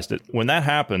aerosolized it. When that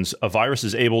happens, a virus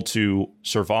is able to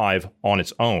survive on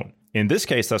its own. In this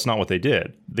case, that's not what they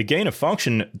did. The gain of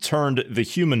function turned the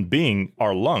human being,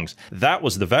 our lungs. That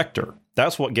was the vector.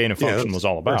 That's what gain of function was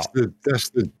all about. That's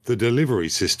the delivery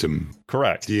system.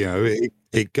 Correct. You know,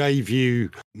 it gave you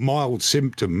mild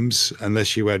symptoms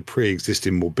unless you had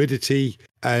pre-existing morbidity,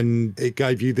 and it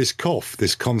gave you this cough,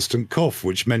 this constant cough,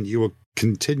 which meant you were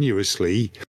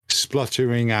continuously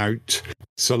spluttering out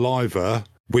saliva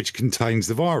which contains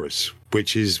the virus,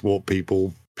 which is what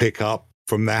people pick up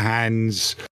from their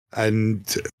hands,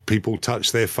 and people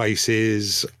touch their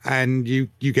faces, and you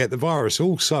get the virus.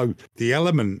 Also, the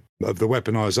element of the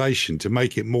weaponization to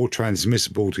make it more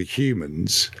transmissible to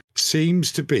humans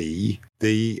seems to be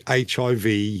the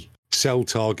HIV cell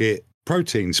target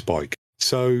protein spike.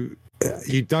 So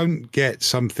you don't get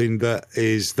something that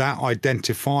is that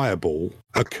identifiable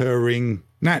occurring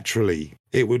naturally.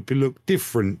 It would look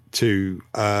different to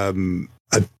the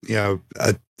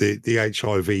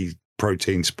HIV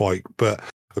protein spike, but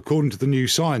according to the New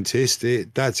Scientist,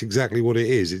 that's exactly what it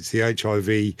is. It's the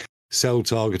HIV cell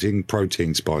targeting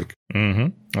protein spike. Mm-hmm.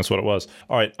 That's what it was.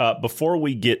 All right. Before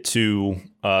we get to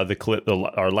the clip,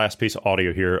 our last piece of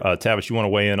audio here, Tavis, you want to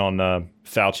weigh in on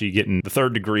Fauci getting the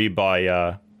third degree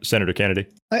by Senator Kennedy?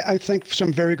 I think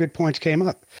some very good points came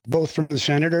up, both from the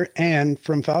senator and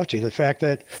from Fauci. The fact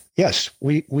that, yes,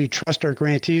 we trust our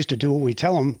grantees to do what we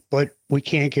tell them, but we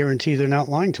can't guarantee they're not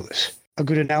lying to us. A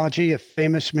good analogy, a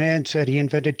famous man said he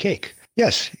invented cake.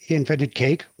 Yes, he invented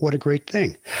cake. What a great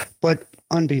thing. But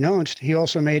unbeknownst, he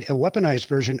also made a weaponized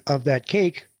version of that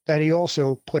cake that he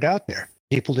also put out there.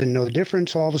 People didn't know the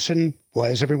difference. All of a sudden, why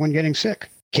is everyone getting sick?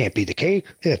 Can't be the cake.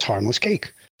 It's harmless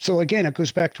cake. So again, it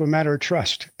goes back to a matter of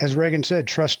trust. As Reagan said,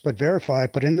 trust but verify.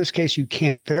 But in this case, you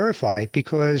can't verify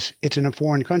because it's in a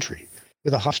foreign country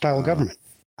with a hostile government.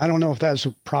 I don't know if that's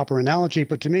a proper analogy,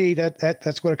 but to me,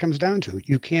 that's what it comes down to.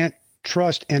 You can't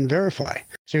trust and verify.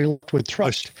 So you're left with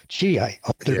trust. Gee, I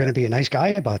hope they're going to be a nice guy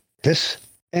about this.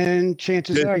 And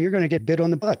chances are you're going to get bit on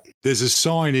the butt. There's a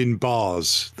sign in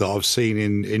bars that I've seen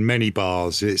in many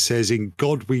bars. It says, "In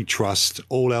God we trust,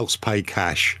 all else pay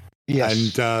cash."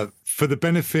 Yes. And for the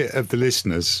benefit of the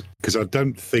listeners, because I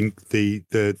don't think the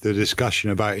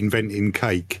discussion about inventing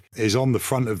cake is on the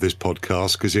front of this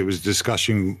podcast, because it was a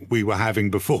discussion we were having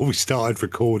before we started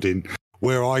recording,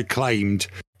 where I claimed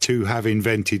to have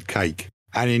invented cake.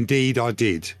 And indeed, I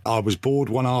did. I was bored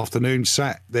one afternoon,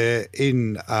 sat there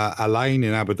in a lane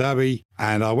in Abu Dhabi,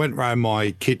 and I went round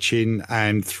my kitchen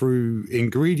and threw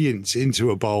ingredients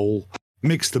into a bowl,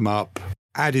 mixed them up,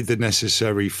 added the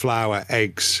necessary flour,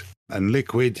 eggs, and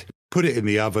liquid, put it in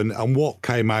the oven, and what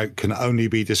came out can only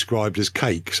be described as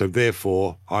cake. So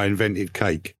therefore, I invented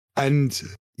cake. And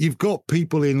you've got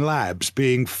people in labs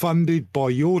being funded by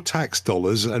your tax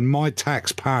dollars and my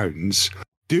tax pounds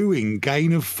doing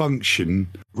gain-of-function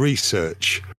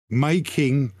research,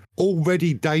 making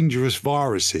already dangerous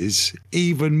viruses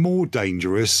even more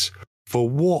dangerous. For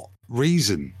what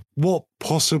reason? What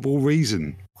possible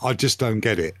reason? I just don't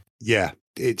get it. Yeah,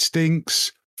 it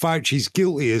stinks. Fauci's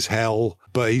guilty as hell,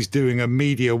 but he's doing a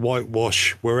media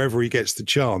whitewash wherever he gets the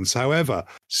chance. However,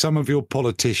 some of your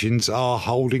politicians are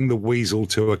holding the weasel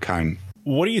to account.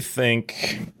 What do you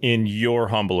think, in your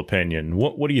humble opinion?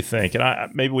 What do you think?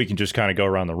 And maybe we can just kind of go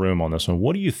around the room on this one.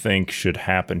 What do you think should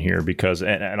happen here? Because,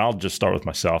 and I'll just start with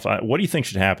myself. What do you think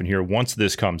should happen here once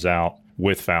this comes out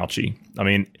with Fauci? I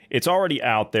mean, it's already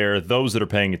out there. Those that are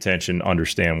paying attention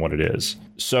understand what it is.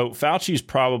 So Fauci's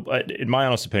probably, in my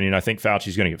honest opinion, I think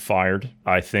Fauci's going to get fired.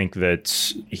 I think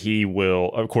that he will,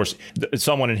 of course,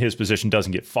 someone in his position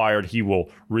doesn't get fired. He will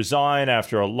resign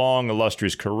after a long,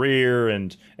 illustrious career,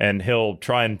 and he'll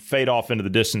try and fade off into the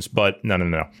distance. But no.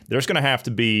 There's going to have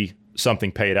to be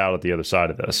something paid out at the other side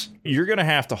of this. You're going to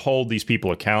have to hold these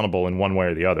people accountable in one way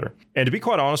or the other. And to be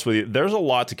quite honest with you, there's a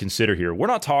lot to consider here. We're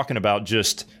not talking about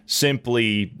just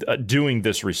simply doing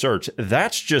this research.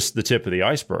 That's just the tip of the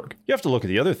iceberg. You have to look at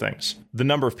the other things. The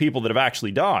number of people that have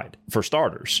actually died, for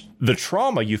starters. The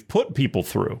trauma you've put people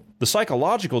through. The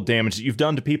psychological damage that you've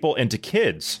done to people and to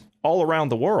kids all around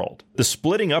the world. The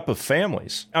splitting up of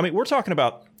families. I mean, we're talking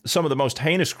about some of the most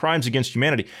heinous crimes against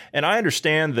humanity. And I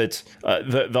understand that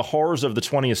the horrors of the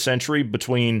 20th century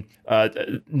between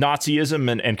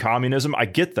Nazism and communism, I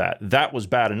get that. That was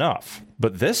bad enough.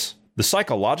 But this, the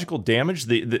psychological damage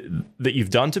that you've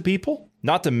done to people,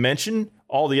 not to mention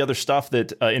all the other stuff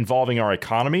that involving our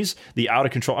economies, the out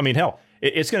of control. I mean, hell,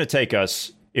 it's going to take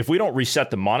us, if we don't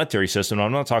reset the monetary system,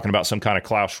 I'm not talking about some kind of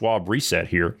Klaus Schwab reset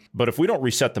here, but if we don't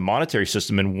reset the monetary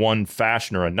system in one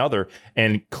fashion or another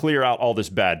and clear out all this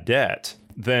bad debt,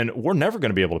 then we're never going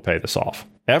to be able to pay this off,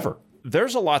 ever.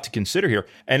 There's a lot to consider here,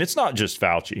 and it's not just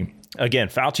Fauci. Again,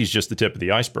 Fauci's just the tip of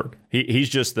the iceberg.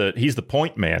 He's the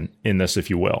point man in this, if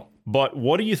you will. But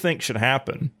what do you think should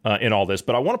happen in all this?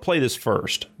 But I want to play this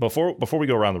first. Before we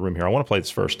go around the room here, I want to play this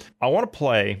first. I want to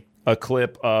play a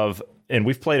clip of, and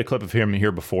we've played a clip of him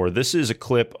here before. This is a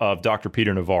clip of Dr.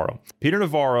 Peter Navarro. Peter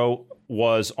Navarro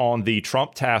was on the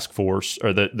Trump task force,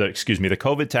 or the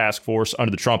COVID task force under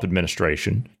the Trump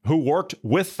administration, who worked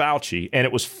with Fauci. And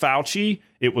it was Fauci,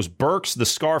 it was Birx, the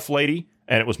scarf lady,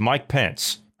 and it was Mike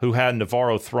Pence who had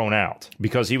Navarro thrown out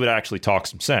because he would actually talk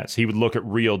some sense. He would look at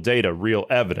real data, real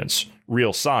evidence,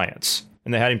 real science.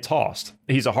 And they had him tossed.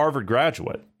 He's a Harvard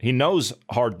graduate. He knows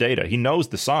hard data. He knows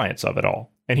the science of it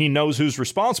all. And he knows who's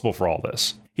responsible for all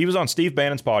this. He was on Steve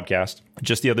Bannon's podcast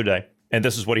just the other day. And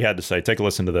this is what he had to say. Take a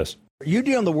listen to this. You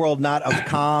deal in the world not of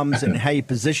comms and how you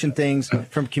position things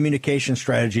from communication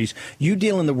strategies. You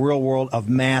deal in the real world of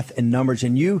math and numbers.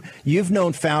 And you've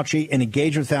known Fauci and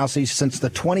engaged with Fauci since the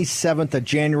 27th of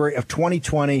January of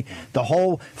 2020. The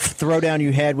whole throwdown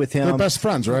you had with him. They're best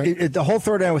friends, right? The whole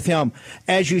throwdown with him.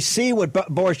 As you see what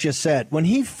Boris just said, when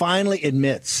he finally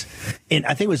admits, in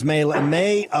I think it was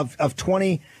May of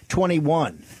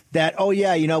 2021, that, oh,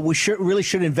 yeah, we really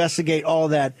should investigate all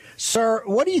of that. Sir,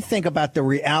 what do you think about the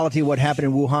reality of what happened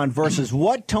in Wuhan versus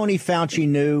what Tony Fauci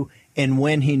knew and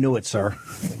when he knew it, sir?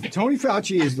 Tony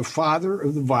Fauci is the father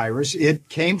of the virus. It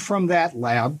came from that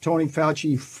lab. Tony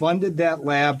Fauci funded that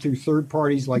lab through third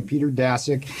parties like Peter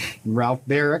Daszak and Ralph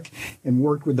Baric and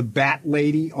worked with the Bat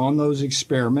Lady on those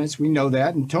experiments. We know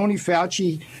that. And Tony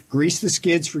Fauci greased the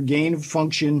skids for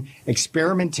gain-of-function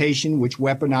experimentation, which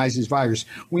weaponizes virus.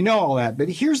 We know all that. But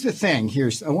here's the thing.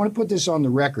 I want to put this on the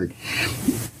record.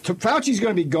 Fauci's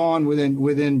going to be gone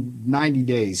within 90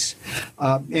 days.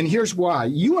 And here's why.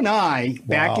 You and I,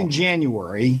 back in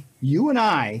January,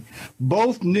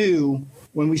 both knew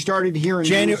when we started hearing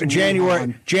January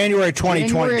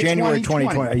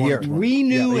 2020, a year. We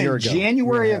knew in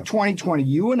January of 2020,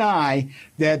 you and I,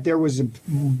 that there was a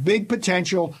big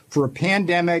potential for a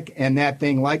pandemic, and that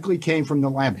thing likely came from the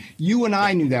lab. You and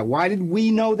I knew that. Why did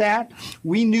we know that?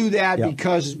 We knew that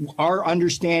because our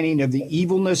understanding of the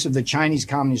evilness of the Chinese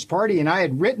Communist Party, and I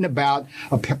had written about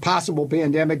a possible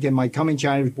pandemic in my Coming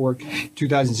China report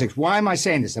 2006. Why am I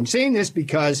saying this? I'm saying this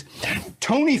because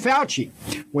Tony Fauci,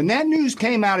 when that news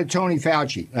came out of Tony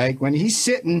Fauci, like when he's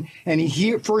sitting and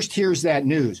he first hears that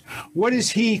news, what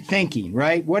is he thinking,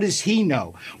 right? What does he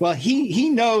know? Well,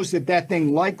 he knows that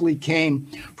thing likely came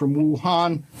from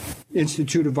Wuhan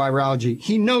Institute of Virology.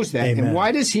 He knows that. Amen. And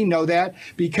why does he know that?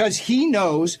 Because he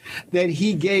knows that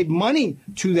he gave money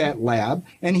to that lab,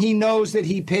 and he knows that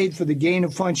he paid for the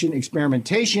gain-of-function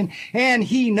experimentation, and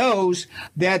he knows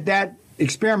that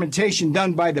experimentation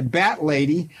done by the Bat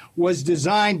Lady was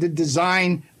designed to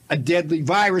design a deadly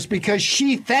virus because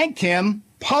she thanked him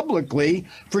publicly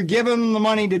for giving him the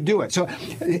money to do it. So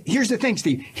here's the thing,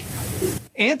 Steve.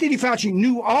 Anthony Fauci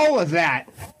knew all of that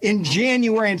in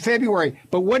January and February,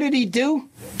 but what did he do?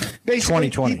 Basically,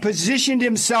 2020. He positioned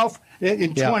himself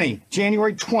in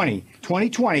January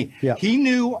 2020. Yep. He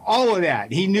knew all of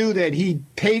that. He knew that he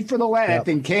paid for the lab. That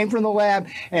thing came from the lab,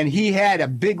 and he had a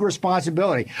big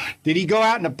responsibility. Did he go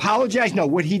out and apologize? No.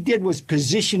 What he did was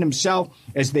position himself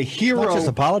as the hero. Not just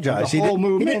apologize. The whole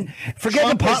movement.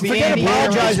 Forget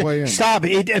apologizing. Stop.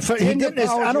 He didn't.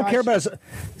 I don't care about his.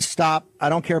 Stop. I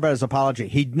don't care about his apology.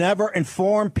 He never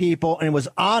informed people and was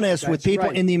honest with people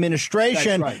in the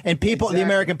administration and people, the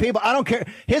American people. I don't care.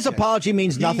 His apology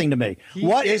means nothing to me.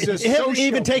 What is him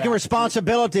even taking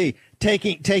responsibility?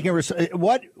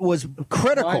 What was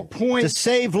critical to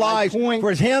save lives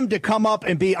for him to come up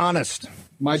and be honest.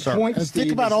 My point, Steve,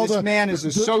 think about this man is a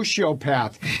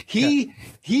sociopath. He,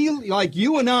 like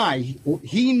you and I,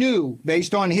 he knew,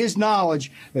 based on his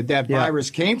knowledge, that virus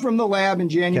came from the lab in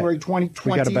January 2020.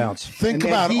 We got to bounce. Think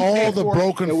about all the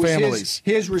broken families.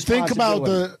 His responsibility. Think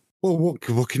about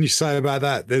what can you say about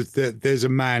that? There's a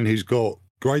man who's got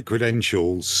great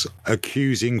credentials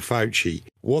accusing Fauci.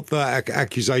 What that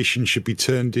accusation should be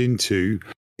turned into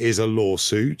is a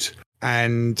lawsuit.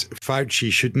 And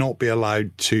Fauci should not be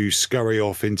allowed to scurry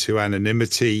off into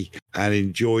anonymity and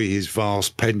enjoy his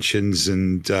vast pensions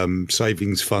and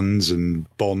savings funds and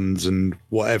bonds and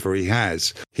whatever he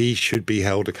has. He should be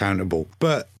held accountable.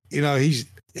 But,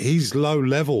 he's low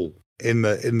level in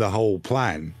the whole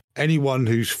plan. Anyone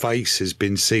whose face has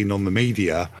been seen on the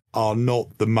media are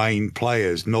not the main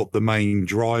players, not the main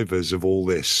drivers of all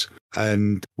this.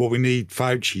 And what we need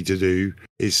Fauci to do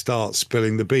is start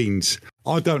spilling the beans.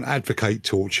 I don't advocate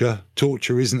torture.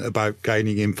 Torture isn't about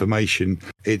gaining information.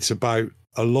 It's about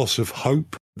a loss of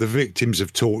hope. The victims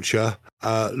of torture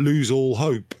lose all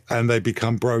hope and they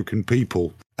become broken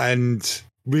people. And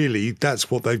really, that's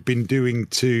what they've been doing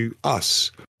to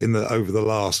us over the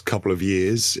last couple of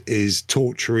years, is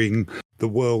torturing the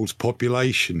world's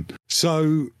population.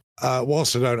 So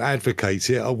whilst I don't advocate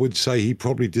it, I would say he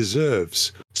probably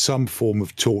deserves some form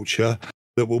of torture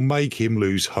that will make him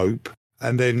lose hope.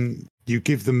 And then you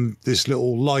give them this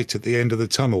little light at the end of the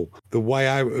tunnel. The way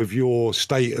out of your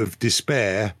state of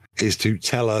despair is to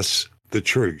tell us the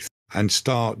truth and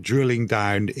start drilling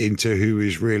down into who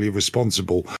is really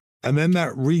responsible. And then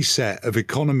that reset of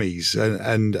economies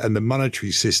and the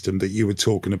monetary system that you were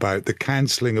talking about, the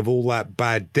cancelling of all that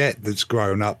bad debt that's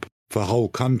grown up for whole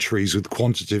countries with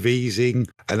quantitative easing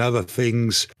and other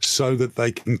things so that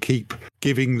they can keep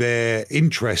giving their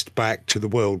interest back to the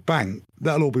World Bank.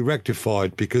 That'll all be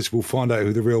rectified because we'll find out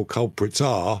who the real culprits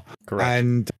are. Correct.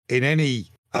 And in any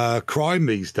crime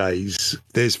these days,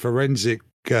 there's forensic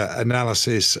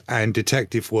analysis and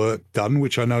detective work done,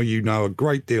 which I know you know a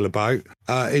great deal about,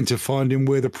 into finding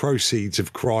where the proceeds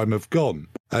of crime have gone.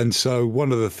 And so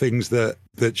one of the things that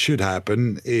should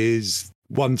happen is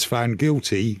once found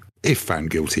guilty, if found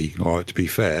guilty, all right, to be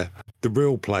fair, the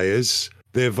real players,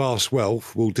 their vast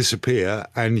wealth will disappear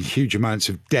and huge amounts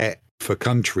of debt for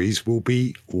countries will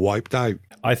be wiped out.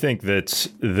 I think that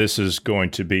this is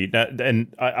going to be,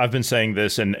 and I've been saying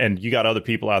this, and you got other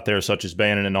people out there such as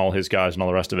Bannon and all his guys and all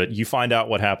the rest of it. You find out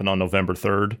what happened on November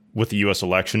 3rd with the U.S.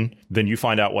 election, then you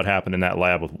find out what happened in that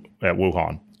lab at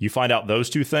Wuhan. You find out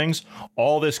those two things,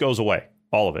 all this goes away.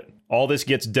 All of it. All this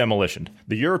gets demolitioned.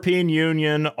 The European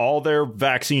Union, all their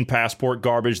vaccine passport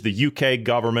garbage, the UK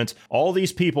government, all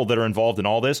these people that are involved in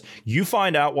all this, you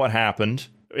find out what happened,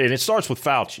 and it starts with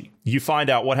Fauci. You find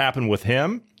out what happened with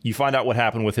him. You find out what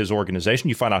happened with his organization.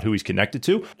 You find out who he's connected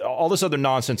to. All this other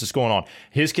nonsense is going on.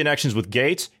 His connections with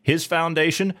Gates, his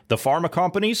foundation, the pharma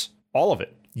companies, all of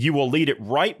it. You will lead it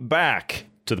right back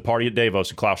to the party at Davos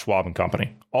and Klaus Schwab and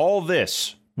company. All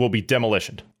this will be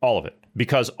demolitioned. All of it.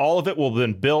 Because all of it will have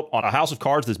been built on a house of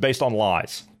cards that's based on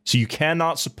lies. So you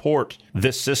cannot support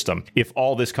this system if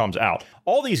all this comes out.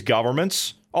 All these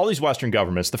governments, all these Western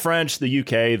governments, the French, the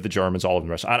UK, the Germans, all of the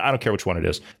rest, I don't care which one it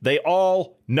is. They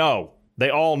all know. They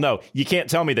all know. You can't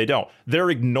tell me they don't. They're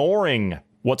ignoring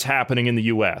what's happening in the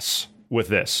U.S. with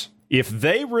this. If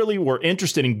they really were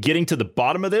interested in getting to the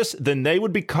bottom of this, then they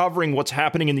would be covering what's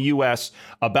happening in the U.S.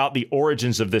 about the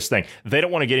origins of this thing. They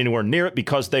don't want to get anywhere near it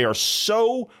because they are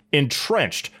so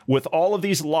entrenched with all of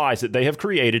these lies that they have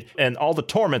created and all the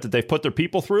torment that they've put their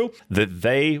people through that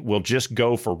they will just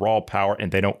go for raw power,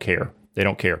 and they don't care. They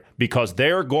don't care because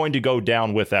they're going to go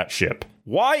down with that ship.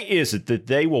 Why is it that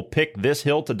they will pick this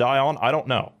hill to die on? I don't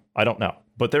know.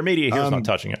 But their media here is not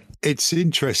touching it. It's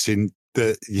interesting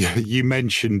that you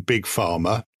mentioned Big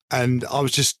Pharma, and I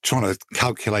was just trying to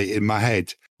calculate in my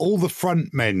head all the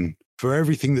front men for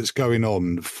everything that's going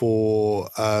on, for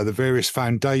the various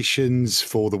foundations,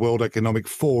 for the World Economic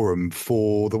Forum,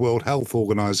 for the World Health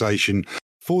Organization,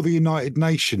 for the United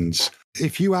Nations.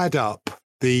 If you add up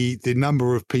the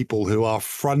number of people who are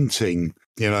fronting,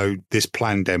 this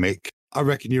pandemic, I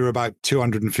reckon you're about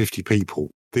 250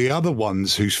 people. The other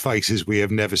ones whose faces we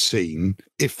have never seen,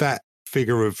 if that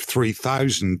figure of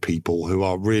 3,000 people who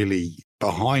are really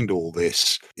behind all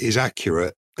this is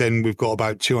accurate, then we've got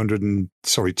about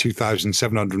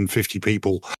 2,750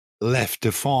 people left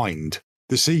to find.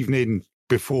 This evening,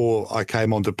 before I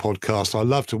came on the podcast, I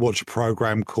love to watch a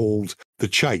program called The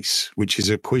Chase, which is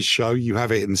a quiz show. You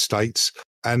have it in the States.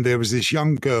 And there was this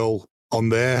young girl on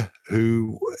there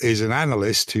who is an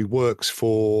analyst who works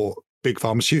for big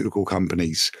pharmaceutical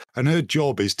companies. And her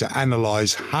job is to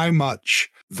analyze how much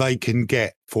they can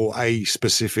get for a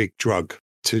specific drug,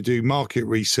 to do market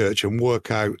research and work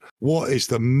out what is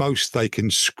the most they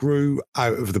can screw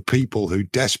out of the people who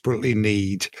desperately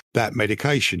need that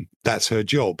medication. That's her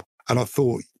job. And I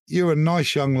thought, you're a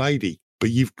nice young lady, but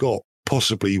you've got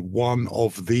possibly one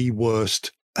of the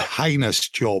worst heinous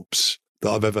jobs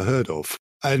that I've ever heard of.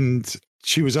 And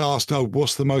she was asked,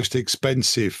 what's the most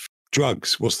expensive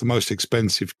drugs? What's the most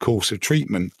expensive course of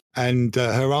treatment? And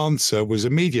her answer was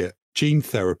immediate: gene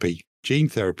therapy. Gene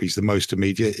therapy is the most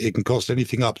immediate. It can cost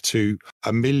anything up to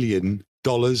 $1 million,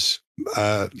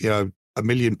 £1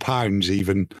 million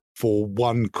even, for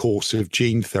one course of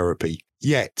gene therapy.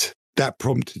 Yet that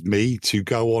prompted me to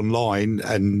go online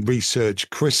and research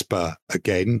CRISPR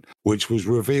again, which was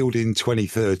revealed in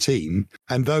 2013.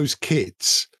 And those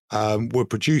kits were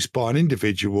produced by an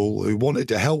individual who wanted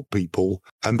to help people,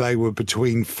 and they were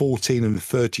between $14 and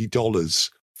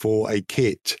 $30 for a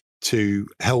kit to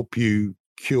help you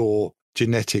cure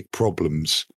genetic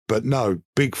problems. But no,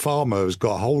 Big Pharma has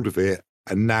got hold of it,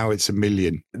 and now it's $1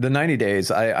 million. The 90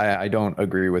 days, I don't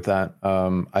agree with that.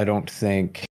 I don't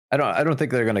think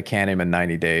they're going to can him in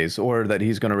 90 days, or that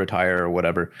he's going to retire or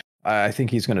whatever. I think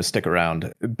he's going to stick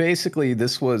around. Basically,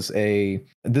 this was a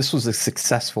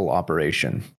successful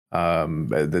operation.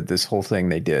 This whole thing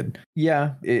they did.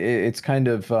 Yeah, it's kind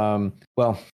of, I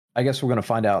guess we're going to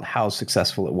find out how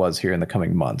successful it was here in the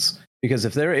coming months. because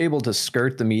if they're able to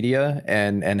skirt the media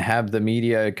and have the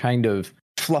media kind of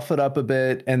fluff it up a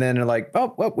bit, and then they're like,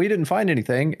 oh, well, we didn't find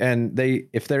anything, and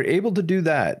if they're able to do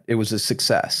that, it was a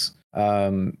success.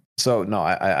 So no,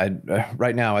 I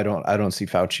right now I don't see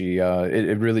Fauci.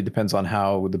 It really depends on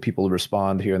how the people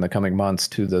respond here in the coming months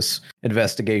to this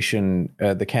investigation,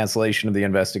 the cancellation of the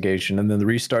investigation, and then the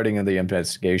restarting of the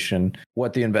investigation.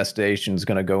 What the investigation is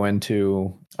going to go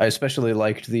into. I especially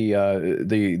liked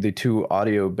the two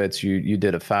audio bits you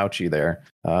did of Fauci there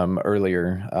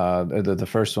earlier. The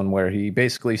first one where he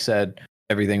basically said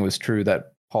everything was true,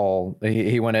 that Paul,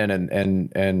 he went in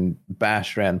and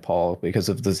bashed Rand Paul because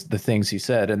of the things he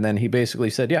said. And then he basically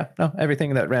said, yeah, no,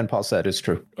 everything that Rand Paul said is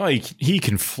true. Well, he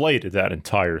conflated that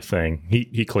entire thing.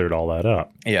 He cleared all that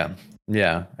up. Yeah.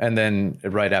 Yeah. And then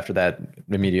right after that,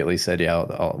 immediately said, yeah,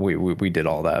 we did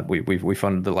all that. We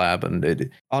funded the lab.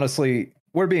 And honestly,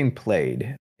 we're being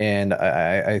played. And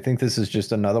I think this is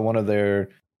just another one of their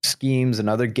schemes,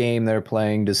 another game they're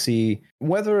playing to see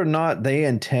whether or not they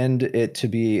intend it to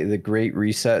be the Great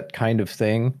Reset kind of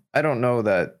thing. I don't know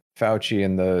that Fauci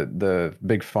and the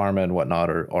big pharma and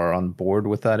whatnot are on board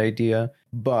with that idea,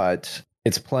 but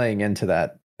it's playing into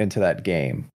that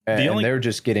game. And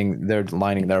they're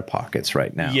lining their pockets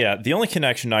right now. Yeah, the only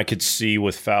connection I could see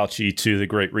with Fauci to the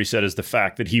Great Reset is the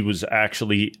fact that he was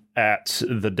actually at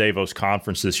the Davos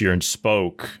conference this year and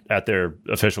spoke at their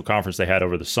official conference they had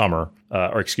over the summer,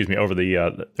 over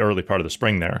the early part of the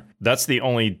spring there. That's the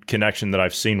only connection that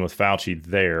I've seen with Fauci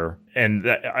there. And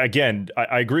again,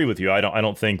 I agree with you. I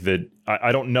don't think that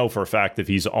I don't know for a fact if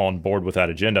he's on board with that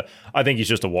agenda. I think he's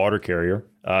just a water carrier.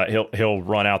 He'll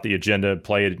run out the agenda,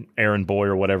 play an errand boy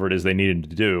or whatever it is they needed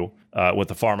to do with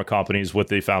the pharma companies, with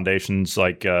the foundations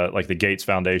like the Gates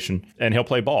Foundation, and he'll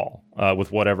play ball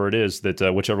with whatever it is that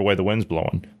whichever way the wind's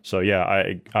blowing. So yeah,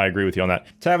 I agree with you on that.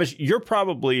 Tavish, you're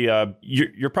probably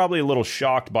you're probably a little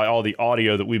shocked by all the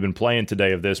audio that we've been playing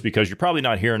today of this, because you're probably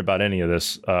not hearing about any of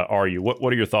this, are you?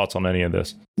 What are your thoughts on any of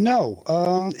this? No,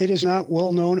 it is not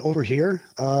well known over here.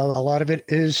 A lot of it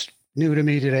is new to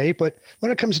me today, but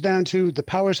when it comes down to the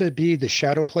powers that be, the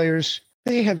shadow players,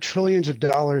 they have trillions of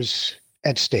dollars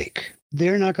at stake.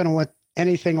 They're not going to want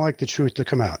anything like the truth to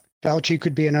come out. Fauci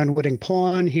could be an unwitting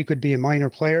pawn. He could be a minor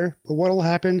player. But what will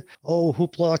happen? Oh,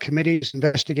 hoopla, committees,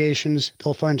 investigations.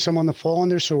 They'll find someone to fall on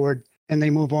their sword, and they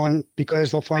move on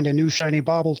because they'll find a new shiny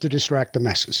bauble to distract the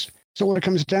masses. So what it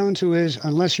comes down to is,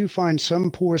 unless you find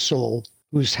some poor soul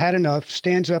who's had enough,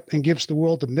 stands up and gives the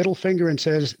world the middle finger and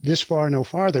says, this far, no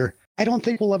farther, I don't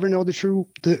think we'll ever know the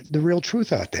real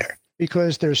truth out there.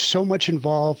 Because there's so much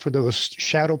involved for those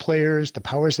shadow players, the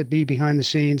powers that be behind the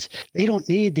scenes. They don't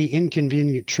need the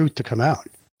inconvenient truth to come out.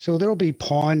 So there'll be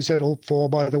pawns that'll fall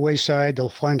by the wayside. They'll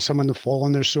find someone to fall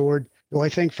on their sword. Do I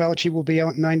think Fauci will be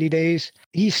out in 90 days?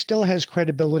 He still has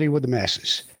credibility with the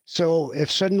masses. So if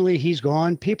suddenly he's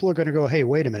gone, people are going to go, hey,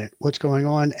 wait a minute, what's going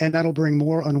on? And that'll bring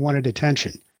more unwanted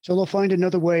attention. So they'll find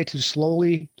another way to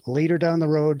slowly, later down the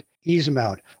road, ease them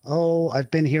out. Oh,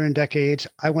 I've been here in decades.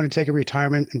 I want to take a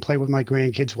retirement and play with my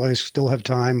grandkids while I still have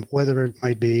time, whatever it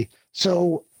might be.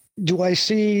 So do I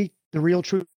see the real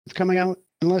truth coming out?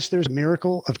 Unless there's a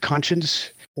miracle of conscience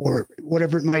or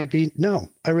whatever it might be. No,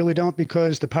 I really don't,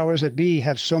 because the powers that be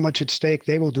have so much at stake.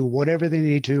 They will do whatever they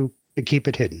need to keep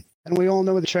it hidden. And we all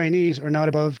know the Chinese are not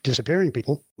above disappearing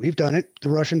people. We've done it. The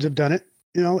Russians have done it.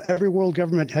 You know, every world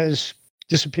government has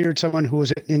disappeared someone who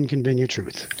was an inconvenient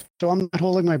truth. So I'm not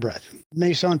holding my breath. It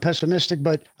may sound pessimistic,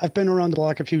 but I've been around the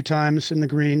block a few times in the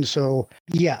green. So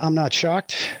yeah, I'm not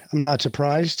shocked. I'm not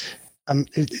surprised.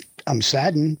 I'm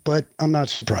saddened, but I'm not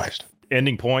surprised.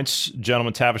 Ending points,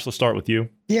 gentlemen. Tavish, let's start with you.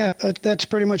 Yeah, that's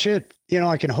pretty much it. You know,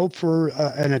 I can hope for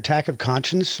an attack of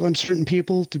conscience on certain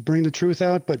people to bring the truth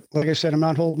out. But like I said, I'm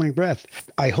not holding my breath.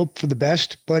 I hope for the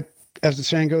best, but as the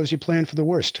saying goes, you plan for the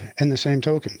worst in the same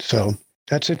token. So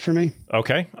that's it for me.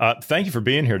 Okay. Thank you for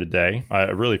being here today. I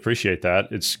really appreciate that.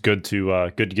 It's good to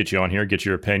get you on here, get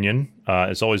your opinion.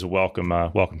 It's always a welcome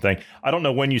thing. I don't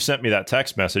know when you sent me that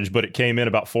text message, but it came in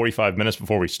about 45 minutes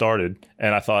before we started.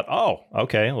 And I thought, oh,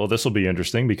 okay, well, this will be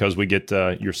interesting because we get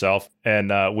yourself. And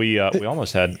we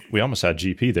almost had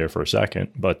GP there for a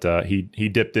second, but he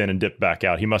dipped in and dipped back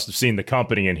out. He must have seen the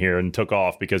company in here and took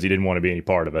off because he didn't want to be any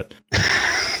part of it.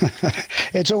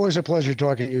 It's always a pleasure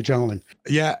talking to you, gentlemen.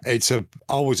 Yeah, it's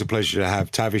always a pleasure to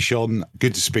have Tavish on.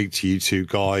 Good to speak to you two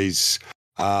guys.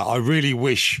 I really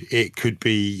wish it could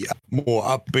be more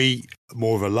upbeat,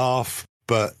 more of a laugh,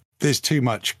 but there's too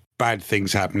much bad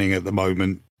things happening at the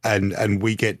moment, and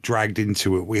we get dragged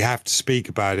into it. We have to speak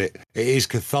about it. It is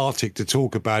cathartic to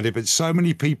talk about it, but so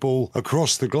many people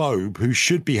across the globe who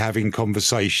should be having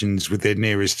conversations with their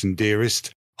nearest and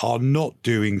dearest are not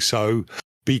doing so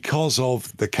because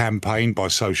of the campaign by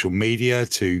social media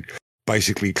to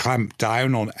basically clamp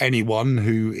down on anyone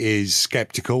who is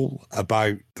skeptical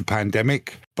about the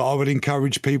pandemic. But I would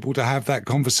encourage people to have that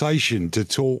conversation, to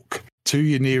talk to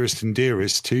your nearest and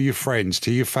dearest, to your friends,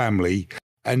 to your family,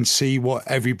 and see what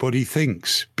everybody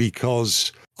thinks,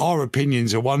 because our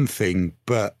opinions are one thing,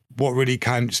 but what really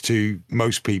counts to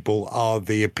most people are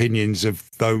the opinions of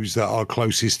those that are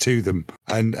closest to them.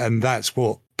 And that's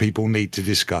what people need to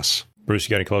discuss. Bruce,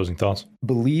 you got any closing thoughts?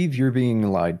 Believe you're being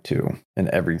lied to in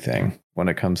everything when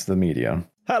it comes to the media.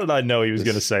 How did I know he was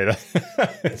going to say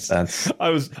that?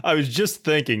 I was just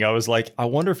thinking, I was like, I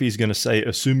wonder if he's going to say,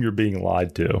 assume you're being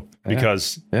lied to.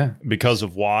 Because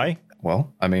of why?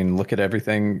 Well, I mean, look at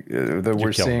everything that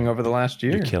we're seeing over the last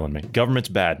year. You're killing me. Government's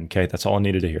bad, okay? That's all I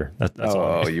needed to hear. That's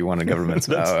all. You want a government's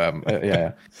bad?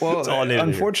 Yeah. Well,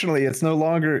 unfortunately, it's no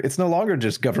longer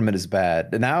just government is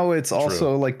bad. Now it's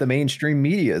also like the mainstream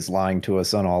media is lying to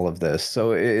us on all of this.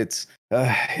 So it's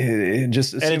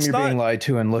just assume you're being lied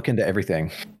to and look into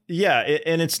everything. Yeah,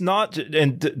 and it's not.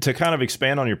 And to kind of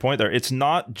expand on your point there, it's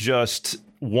not just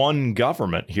one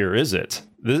government here, is it?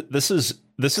 This is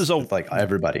like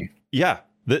everybody. Yeah,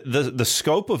 the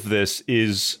scope of this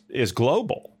is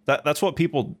global. That's what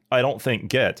people, I don't think,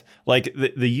 get. Like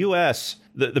the U.S.,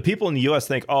 the people in the U.S.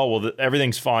 think, oh, well,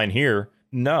 everything's fine here.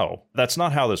 No, that's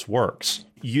not how this works.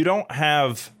 You don't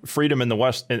have freedom in the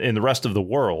West, in the rest of the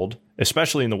world,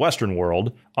 especially in the Western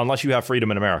world, unless you have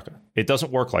freedom in America. It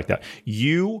doesn't work like that.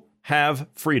 You have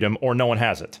freedom or no one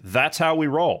has it. That's how we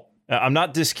roll. I'm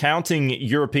not discounting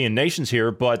European nations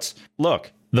here, but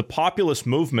look, the populist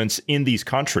movements in these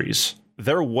countries,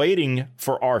 they're waiting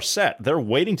for our set. They're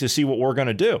waiting to see what we're going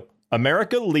to do.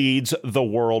 America leads, the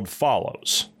world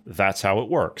follows. That's how it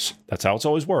works. That's how it's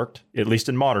always worked, at least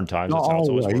in modern times. That's how it's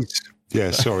always worked.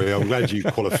 Yeah, sorry. I'm glad you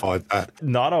qualified that.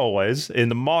 Not always. In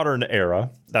the modern era,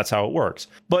 that's how it works.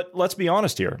 But let's be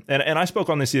honest here. And I spoke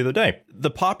on this the other day. The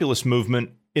populist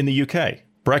movement in the UK,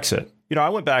 Brexit. You know, I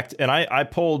went back and I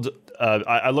pulled,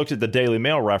 I looked at the Daily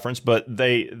Mail reference, but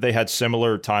they had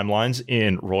similar timelines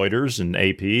in Reuters and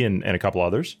AP and a couple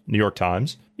others, New York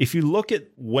Times. If you look at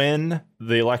when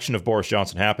the election of Boris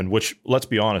Johnson happened, which, let's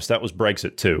be honest, that was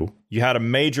Brexit too, you had a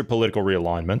major political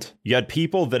realignment. You had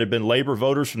people that had been Labour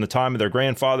voters from the time of their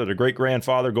grandfather, their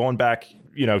great-grandfather, going back,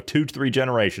 2 to 3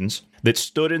 generations, that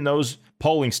stood in those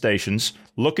polling stations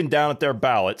looking down at their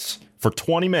ballots for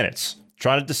 20 minutes,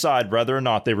 trying to decide whether or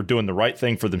not they were doing the right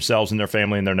thing for themselves and their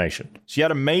family and their nation. So you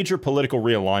had a major political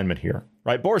realignment here,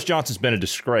 right? Boris Johnson's been a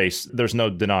disgrace. There's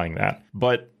no denying that.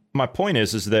 But my point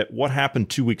is that what happened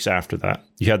 2 weeks after that?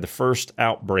 You had the first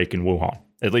outbreak in Wuhan,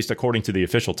 at least according to the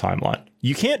official timeline.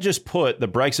 You can't just put the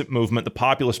Brexit movement, the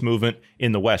populist movement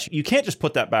in the West. You can't just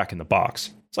put that back in the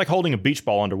box. It's like holding a beach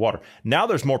ball underwater. Now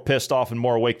there's more pissed off and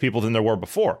more awake people than there were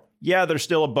before. Yeah, there's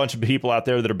still a bunch of people out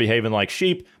there that are behaving like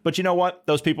sheep, but you know what?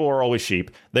 Those people are always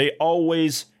sheep. They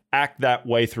always act that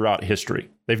way throughout history.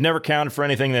 They've never counted for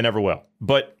anything. They never will.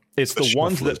 But it's the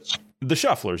ones that... The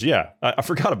shufflers, yeah. I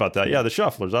forgot about that. Yeah, the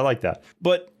shufflers. I like that.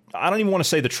 But I don't even want to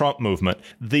say the Trump movement,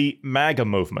 the MAGA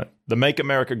movement, the Make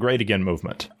America Great Again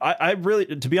movement. I really,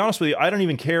 to be honest with you, I don't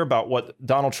even care about what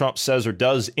Donald Trump says or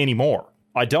does anymore.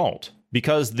 I don't.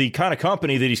 Because the kind of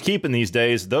company that he's keeping these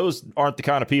days, those aren't the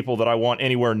kind of people that I want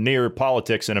anywhere near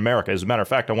politics in America. As a matter of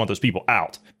fact, I want those people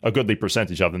out. A goodly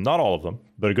percentage of them. Not all of them,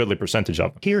 but a goodly percentage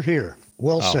of them. Hear, hear.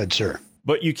 Well said, sir.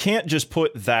 But you can't just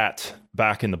put that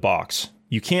back in the box.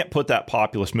 You can't put that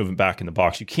populist movement back in the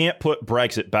box. You can't put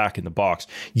Brexit back in the box.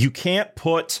 You can't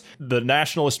put the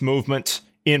nationalist movement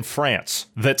in France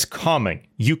that's coming.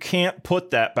 You can't put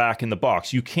that back in the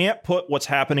box. You can't put what's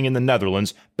happening in the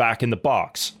Netherlands back in the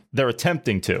box. They're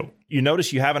attempting to. You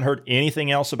notice you haven't heard anything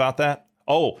else about that?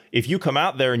 Oh, if you come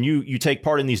out there and you take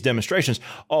part in these demonstrations,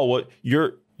 oh, well,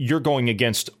 you're going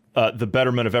against the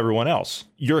betterment of everyone else.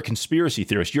 You're a conspiracy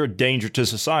theorist. You're a danger to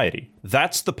society.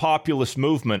 That's the populist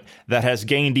movement that has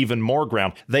gained even more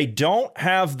ground. They don't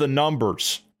have the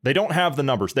numbers. They don't have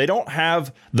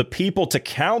the people to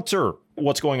counter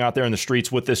what's going out there in the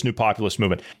streets with this new populist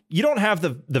movement. You don't have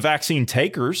the vaccine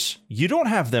takers. You don't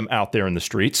have them out there in the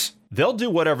streets. They'll do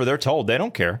whatever they're told. They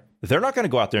don't care. They're not going to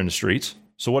go out there in the streets.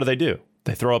 So what do?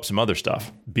 They throw up some other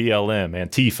stuff. BLM,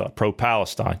 Antifa,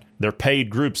 pro-Palestine. They're paid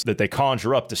groups that they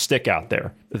conjure up to stick out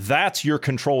there. That's your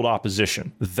controlled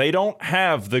opposition. They don't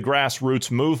have the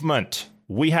grassroots movement.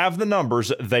 We have the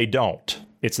numbers. They don't.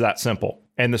 It's that simple.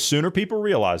 And the sooner people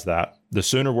realize that, the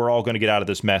sooner we're all going to get out of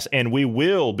this mess. And we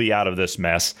will be out of this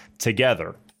mess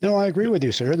together. No, I agree with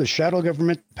you, sir. The shadow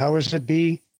government, powers that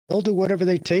be, they'll do whatever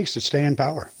they take to stay in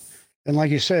power. And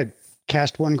like you said,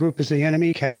 cast one group as the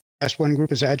enemy, cast class one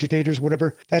group as agitators,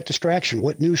 whatever, that distraction.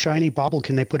 What new shiny bauble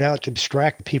can they put out to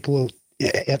distract people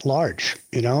at large?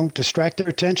 Distract their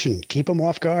attention, keep them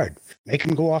off guard, make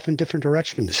them go off in different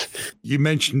directions. You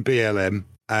mentioned BLM,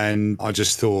 and I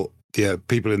just thought,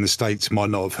 people in the States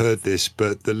might not have heard this,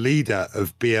 but the leader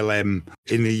of BLM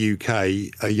in the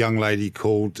UK, a young lady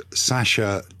called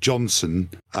Sasha Johnson,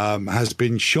 has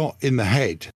been shot in the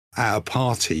head at a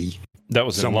party. That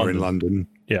was somewhere in London.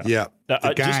 Yeah.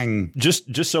 The gang.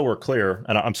 Just so we're clear,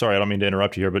 and I'm sorry, I don't mean to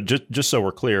interrupt you here, but just so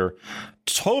we're clear,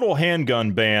 total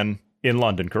handgun ban in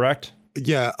London, correct?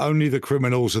 Yeah, only the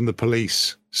criminals and the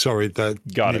police. Sorry, they're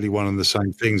nearly one and the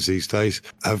same things these days.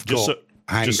 Have got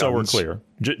handguns. Just so we're clear.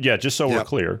 Just so we're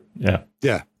clear.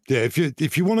 Yeah.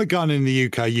 If you want a gun in the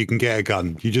UK, you can get a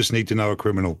gun. You just need to know a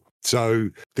criminal. So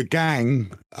the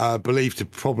gang, believed to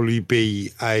probably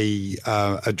be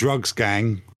a drugs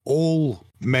gang, all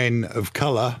men of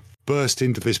colour, burst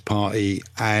into this party,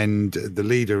 and the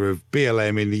leader of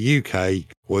BLM in the UK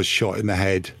was shot in the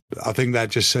head. I think that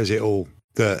just says it all,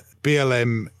 that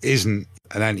BLM isn't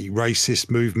an anti-racist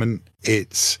movement.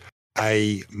 It's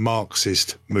a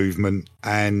Marxist movement,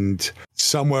 and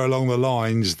somewhere along the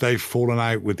lines they've fallen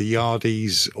out with the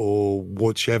Yardies or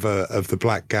whichever of the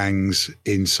black gangs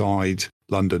inside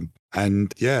London.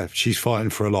 And she's fighting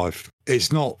for her life.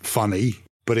 It's not funny,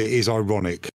 but it is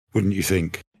ironic, wouldn't you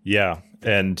think? Yeah,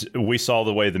 and we saw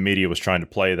the way the media was trying to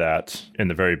play that in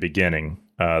the very beginning.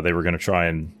 They were going to try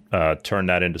and turn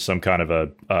that into some kind of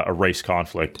a race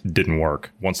conflict. Didn't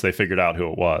work. Once they figured out who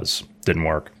it was, didn't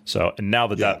work. So, and now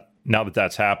that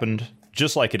that's happened,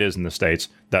 just like it is in the States,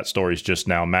 that story's just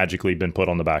now magically been put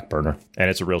on the back burner, and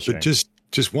it's a real shame. But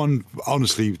just one,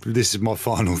 honestly, this is my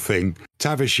final thing.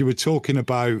 Tavish, you were talking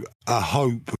about a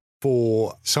hope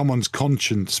for someone's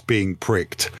conscience being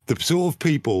pricked. The sort of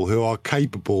people who are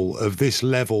capable of this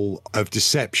level of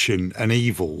deception and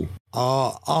evil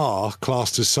are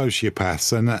classed as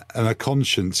sociopaths, and a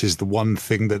conscience is the one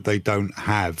thing that they don't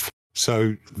have.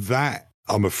 So that,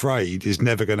 I'm afraid, is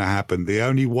never going to happen. The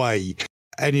only way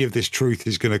any of this truth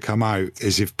is going to come out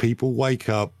is if people wake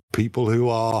up, people who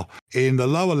are in the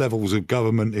lower levels of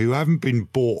government who haven't been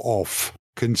bought off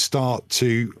can start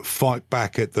to fight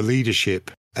back at the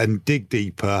leadership and dig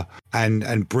deeper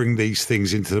and bring these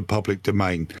things into the public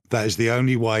domain. That is the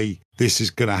only way this is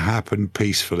going to happen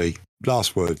peacefully.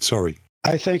 Last word, sorry.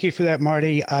 I thank you for that,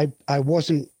 Marty. I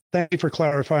wasn't. Thank you for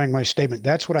clarifying my statement.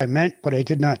 That's what I meant, but I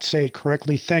did not say it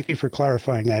correctly. Thank you for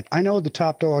clarifying that. I know the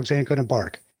top dogs ain't going to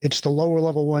bark. It's the lower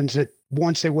level ones that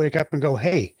once they wake up and go,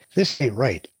 hey, this ain't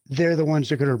right, they're the ones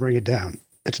that are going to bring it down.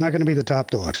 It's not going to be the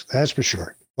top dogs, that's for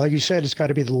sure. Like you said, it's got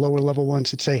to be the lower level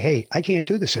ones that say, hey, I can't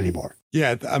do this anymore.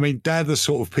 Yeah, I mean, they're the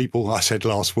sort of people, I said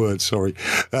last word, sorry.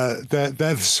 They're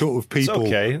the sort of people it's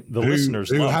okay. The listeners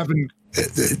who haven't,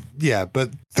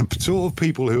 but the sort of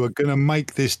people who are going to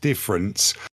make this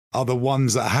difference are the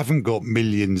ones that haven't got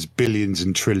millions, billions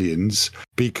and trillions,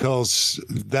 because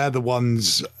they're the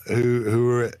ones who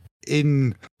are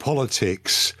in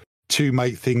politics to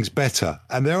make things better.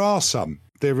 And there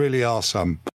really are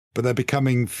some, but they're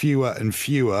becoming fewer and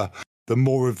fewer the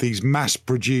more of these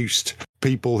mass-produced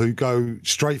people who go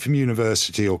straight from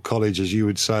university or college, as you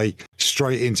would say,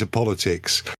 straight into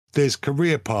politics. There's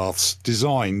career paths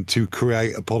designed to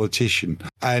create a politician.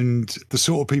 And the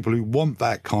sort of people who want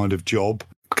that kind of job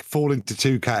fall into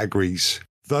two categories.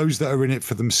 Those that are in it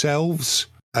for themselves,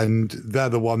 and they're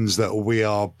the ones that we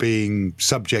are being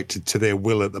subjected to their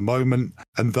will at the moment,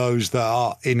 and those that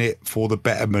are in it for the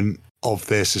betterment of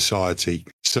their society.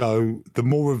 So the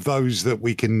more of those that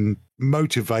we can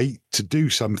motivate to do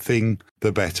something,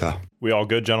 the better. We all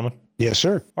good, gentlemen? Yes,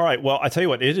 sir. All right. Well, I tell you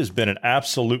what, it has been an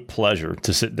absolute pleasure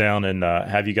to sit down and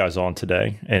have you guys on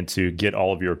today and to get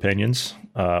all of your opinions.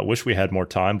 Wish we had more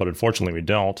time, but unfortunately we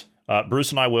don't.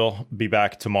 Bruce and I will be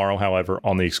back tomorrow, however,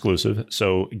 on the exclusive.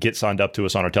 So get signed up to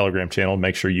us on our Telegram channel.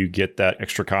 Make sure you get that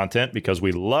extra content because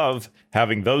we love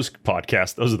having those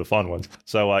podcasts. Those are the fun ones.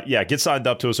 So get signed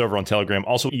up to us over on Telegram.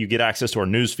 Also, you get access to our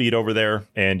news feed over there,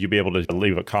 and you'll be able to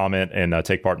leave a comment and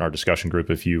take part in our discussion group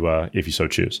if you so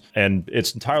choose. And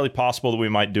it's entirely possible that we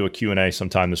might do a Q&A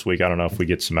sometime this week. I don't know if we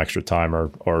get some extra time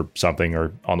or something,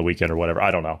 or on the weekend or whatever.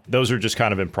 I don't know. Those are just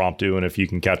kind of impromptu, and if you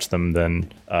can catch them,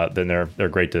 then they're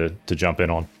great to jump in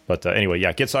on. But anyway,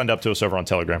 yeah, get signed up to us over on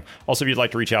Telegram. Also, if you'd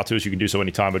like to reach out to us, you can do so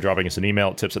anytime by dropping us an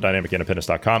email at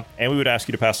tips@dynamicindependence.com. And we would ask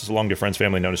you to pass this along to friends,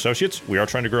 family, and known associates. We are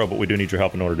trying to grow, but we do need your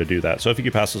help in order to do that. So if you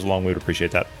could pass this along, we would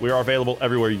appreciate that. We are available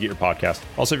everywhere you get your podcast.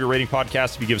 Also, if you're rating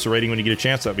podcasts, if you give us a rating when you get a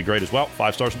chance, that'd be great as well.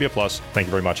 5 stars would be a plus. Thank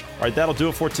you very much. All right, that'll do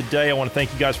it for today. I want to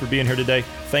thank you guys for being here today.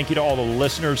 Thank you to all the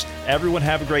listeners. Everyone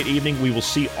have a great evening. We will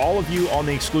see all of you on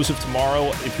the exclusive tomorrow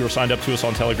if you're signed up to us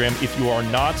on Telegram. If you are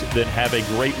not, then have a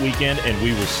great weekend, and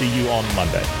we will see you on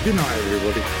Monday. Good night,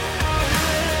 everybody.